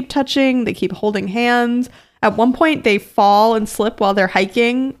hands keep touching. They keep holding hands. At one point they fall and slip while they're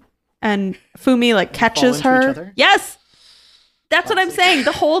hiking and Fumi like catches fall into each her. other? Yes. That's what I'm saying.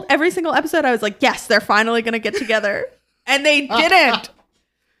 Every single episode I was like, yes, they're finally going to get together. And they didn't.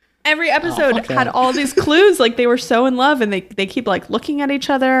 Every episode fuck that. had all these clues, like they were so in love, and they keep like looking at each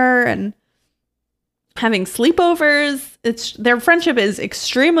other and having sleepovers. Their friendship is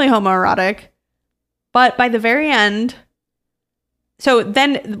extremely homoerotic, but by the very end, so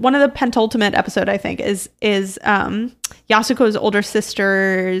then one of the penultimate episode I think is Yasuko's older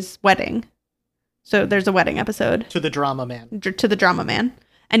sister's wedding. So there's a wedding episode To the drama man. to the drama man,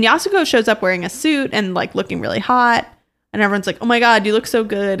 and Yasuko shows up wearing a suit and like looking really hot. And everyone's like, oh my God, you look so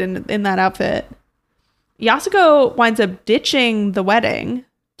good in that outfit. Yasuko winds up ditching the wedding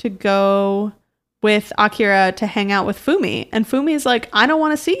to go with Akira to hang out with Fumi. And Fumi's like, I don't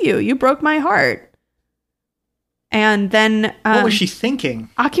want to see you. You broke my heart. And then What was she thinking?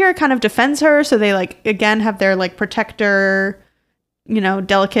 Akira kind of defends her. So they like, again, have their like protector,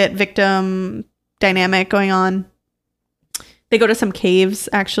 delicate victim dynamic going on. They go to some caves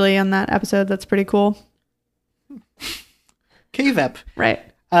actually on that episode. That's pretty cool. Cave ep. Right.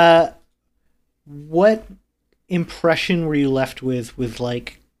 What impression were you left with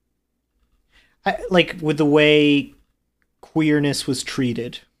like with the way queerness was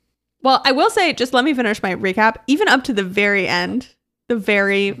treated? Well, I will say, just let me finish my recap. Even up to the very end, the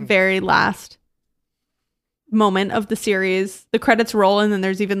very, very last moment of the series, the credits roll and then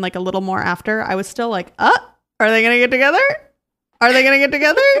there's even like a little more after. I was still like, are they going to get together? Are they going to get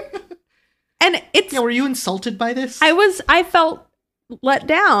together? And Were you insulted by this? I felt let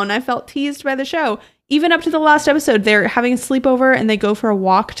down. I felt teased by the show. even up to the last episode, they're having a sleepover and they go for a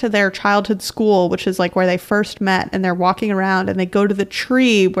walk to their childhood school, which is like where they first met, and they're walking around and they go to the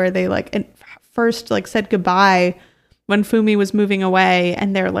tree where they like first like said goodbye when Fumi was moving away,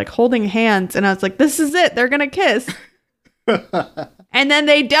 and they're like holding hands, and I was like, this is it, they're gonna kiss. And then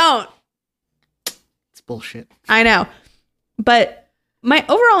they don't. It's bullshit. I know. But my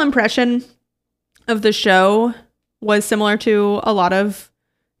overall impression of the show was similar to a lot of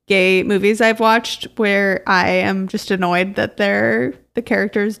gay movies I've watched, where I am just annoyed that the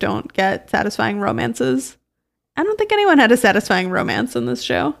characters don't get satisfying romances. I don't think anyone had a satisfying romance in this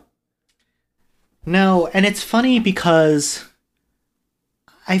show. No, and it's funny because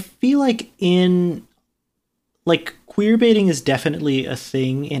I feel like queer baiting is definitely a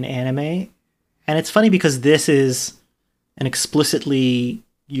thing in anime, and it's funny because this is an explicitly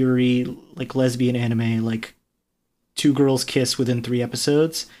yuri like lesbian anime, like 2 girls kiss within 3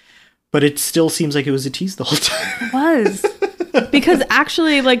 episodes, but it still seems like it was a tease the whole time. It was. Because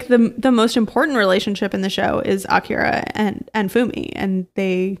actually, like, the most important relationship in the show is Akira and Fumi, and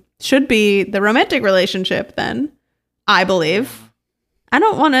they should be the romantic relationship then, I believe. I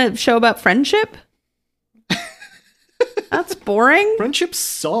don't want a show about friendship. That's boring. Friendship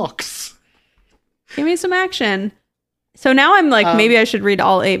sucks. Give me some action. So now I'm like, maybe I should read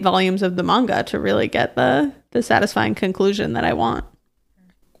all 8 volumes of the manga to really get the satisfying conclusion that I want.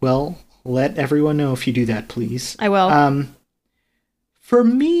 Well, let everyone know if you do that, please. I will. For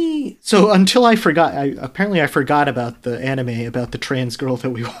me, so until I forgot, I forgot about the anime about the trans girl that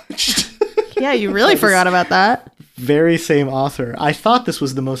we watched. Yeah, you really forgot about that. Very same author. I thought this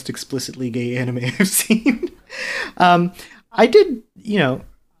was the most explicitly gay anime I've seen. I did,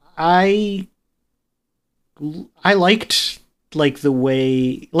 I liked like the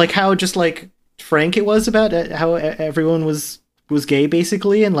way, like how just like frank it was about how everyone was gay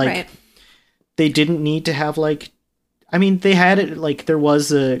basically, and like right. They didn't need to have like, I mean, they had it like there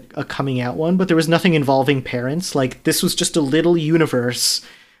was a coming out one, but there was nothing involving parents. Like this was just a little universe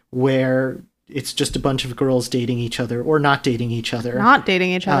where it's just a bunch of girls dating each other or not dating each other. Not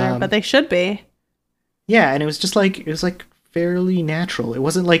dating each other, but they should be. Yeah, and it was just like, it was like fairly natural. It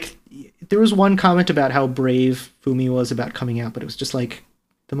wasn't like, there was one comment about how brave Fumi was about coming out, but it was just like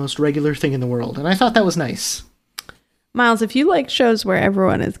the most regular thing in the world. And I thought that was nice. Miles, if you like shows where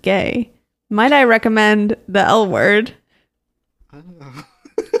everyone is gay, might I recommend The L Word? I don't know.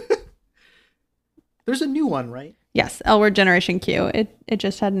 There's a new one, right? Yes, L Word Generation Q. It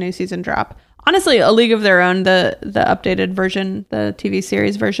just had a new season drop. Honestly, A League of Their Own, the updated version, the TV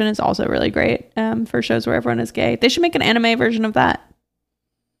series version, is also really great for shows where everyone is gay. They should make an anime version of that.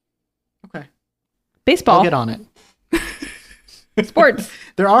 Okay. Baseball. I'll get on it. Sports.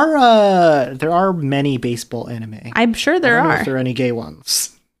 There are many baseball anime. I'm sure there I don't are. know if there are any gay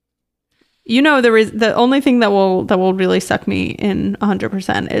ones. The only thing that will really suck me in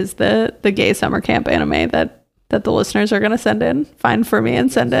 100% is the gay summer camp anime that the listeners are going to find for me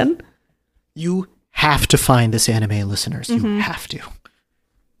and send in. You have to find this anime, listeners. You have to.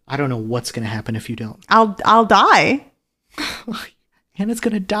 I don't know what's going to happen if you don't. I'll die. Hannah's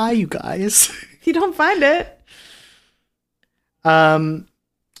going to die, you guys. If you don't find it.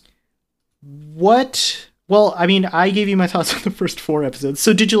 What? Well, I mean, I gave you my thoughts on the first 4 episodes.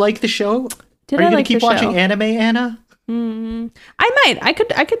 So did you like the show? Are you going to keep watching anime, Anna? I might. I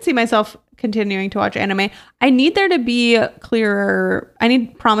could see myself continuing to watch anime. I need there to be clearer. I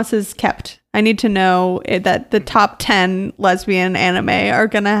need promises kept. I need to know that the top 10 lesbian anime are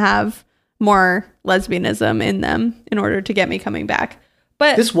going to have more lesbianism in them in order to get me coming back.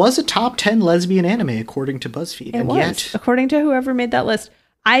 But this was a top 10 lesbian anime according to BuzzFeed. Yet, according to whoever made that list,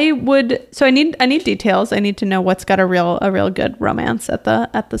 I need details. I need to know what's got a real good romance at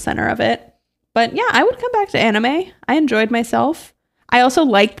the center of it. But yeah, I would come back to anime. I enjoyed myself. I also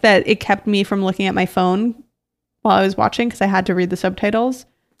liked that it kept me from looking at my phone while I was watching because I had to read the subtitles.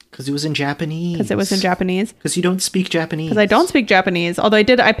 Because it was in Japanese. Because you don't speak Japanese. Because I don't speak Japanese. Although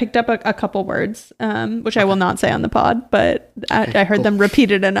I picked up a couple words, which I will not say on the pod, but I heard them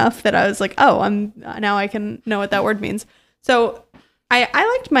repeated enough that I was like, oh, now I can know what that word means. So I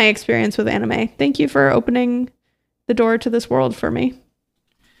liked my experience with anime. Thank you for opening the door to this world for me.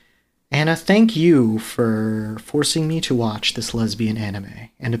 Anna, thank you for forcing me to watch this lesbian anime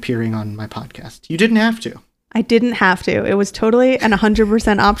and appearing on my podcast. You didn't have to. I didn't have to. It was totally and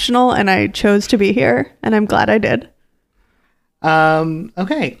 100% optional, and I chose to be here, and I'm glad I did.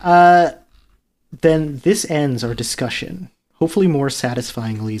 Okay. Then this ends our discussion, hopefully more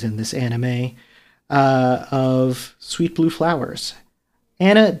satisfyingly than this anime, of Sweet Blue Flowers.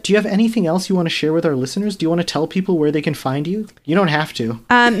 Anna, do you have anything else you want to share with our listeners? Do you want to tell people where they can find you? You don't have to.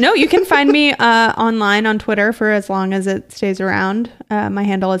 No, you can find me online on Twitter for as long as it stays around. My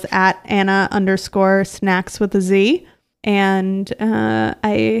handle is at Anna_snacks with a Z. And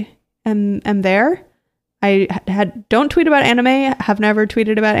I am there. I don't tweet about anime, have never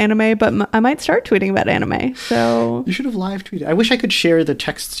tweeted about anime, but I might start tweeting about anime. So you should have live tweeted. I wish I could share the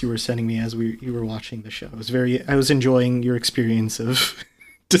texts you were sending me as you were watching the show. I was enjoying your experience of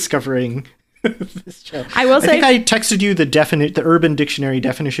discovering this show. I will say, I think I texted you the Urban Dictionary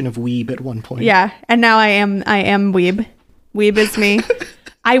definition of weeb at one point. Yeah, and now I am weeb. Weeb is me.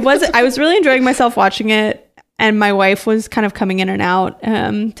 I was really enjoying myself watching it. And my wife was kind of coming in and out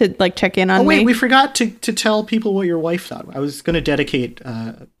to like check in on me. Oh wait, we forgot to tell people what your wife thought. I was going to dedicate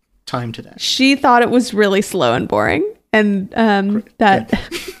time to that. She thought it was really slow and boring, and that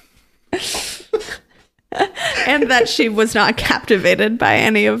and that she was not captivated by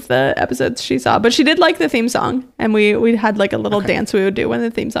any of the episodes she saw. But she did like the theme song, and we had like a little dance we would do when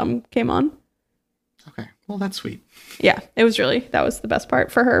the theme song came on. Okay, well that's sweet. Yeah, that was the best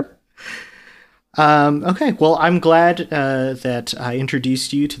part for her. Okay, well, I'm glad that I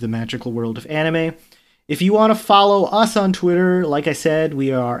introduced you to the magical world of anime. If you want to follow us on Twitter, like I said,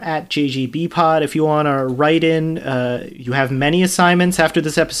 we are at JGBpod. If you want to write in, you have many assignments after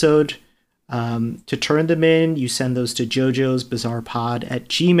this episode. To turn them in, you send those to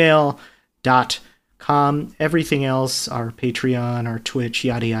jojosbizarrepod@gmail.com. Everything else, our Patreon, our Twitch,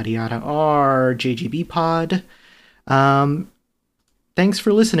 yada, yada, yada, are JGBpod. Thanks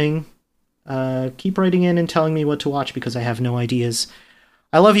for listening. Keep writing in and telling me what to watch because I have no ideas.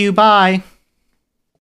 I love you. Bye.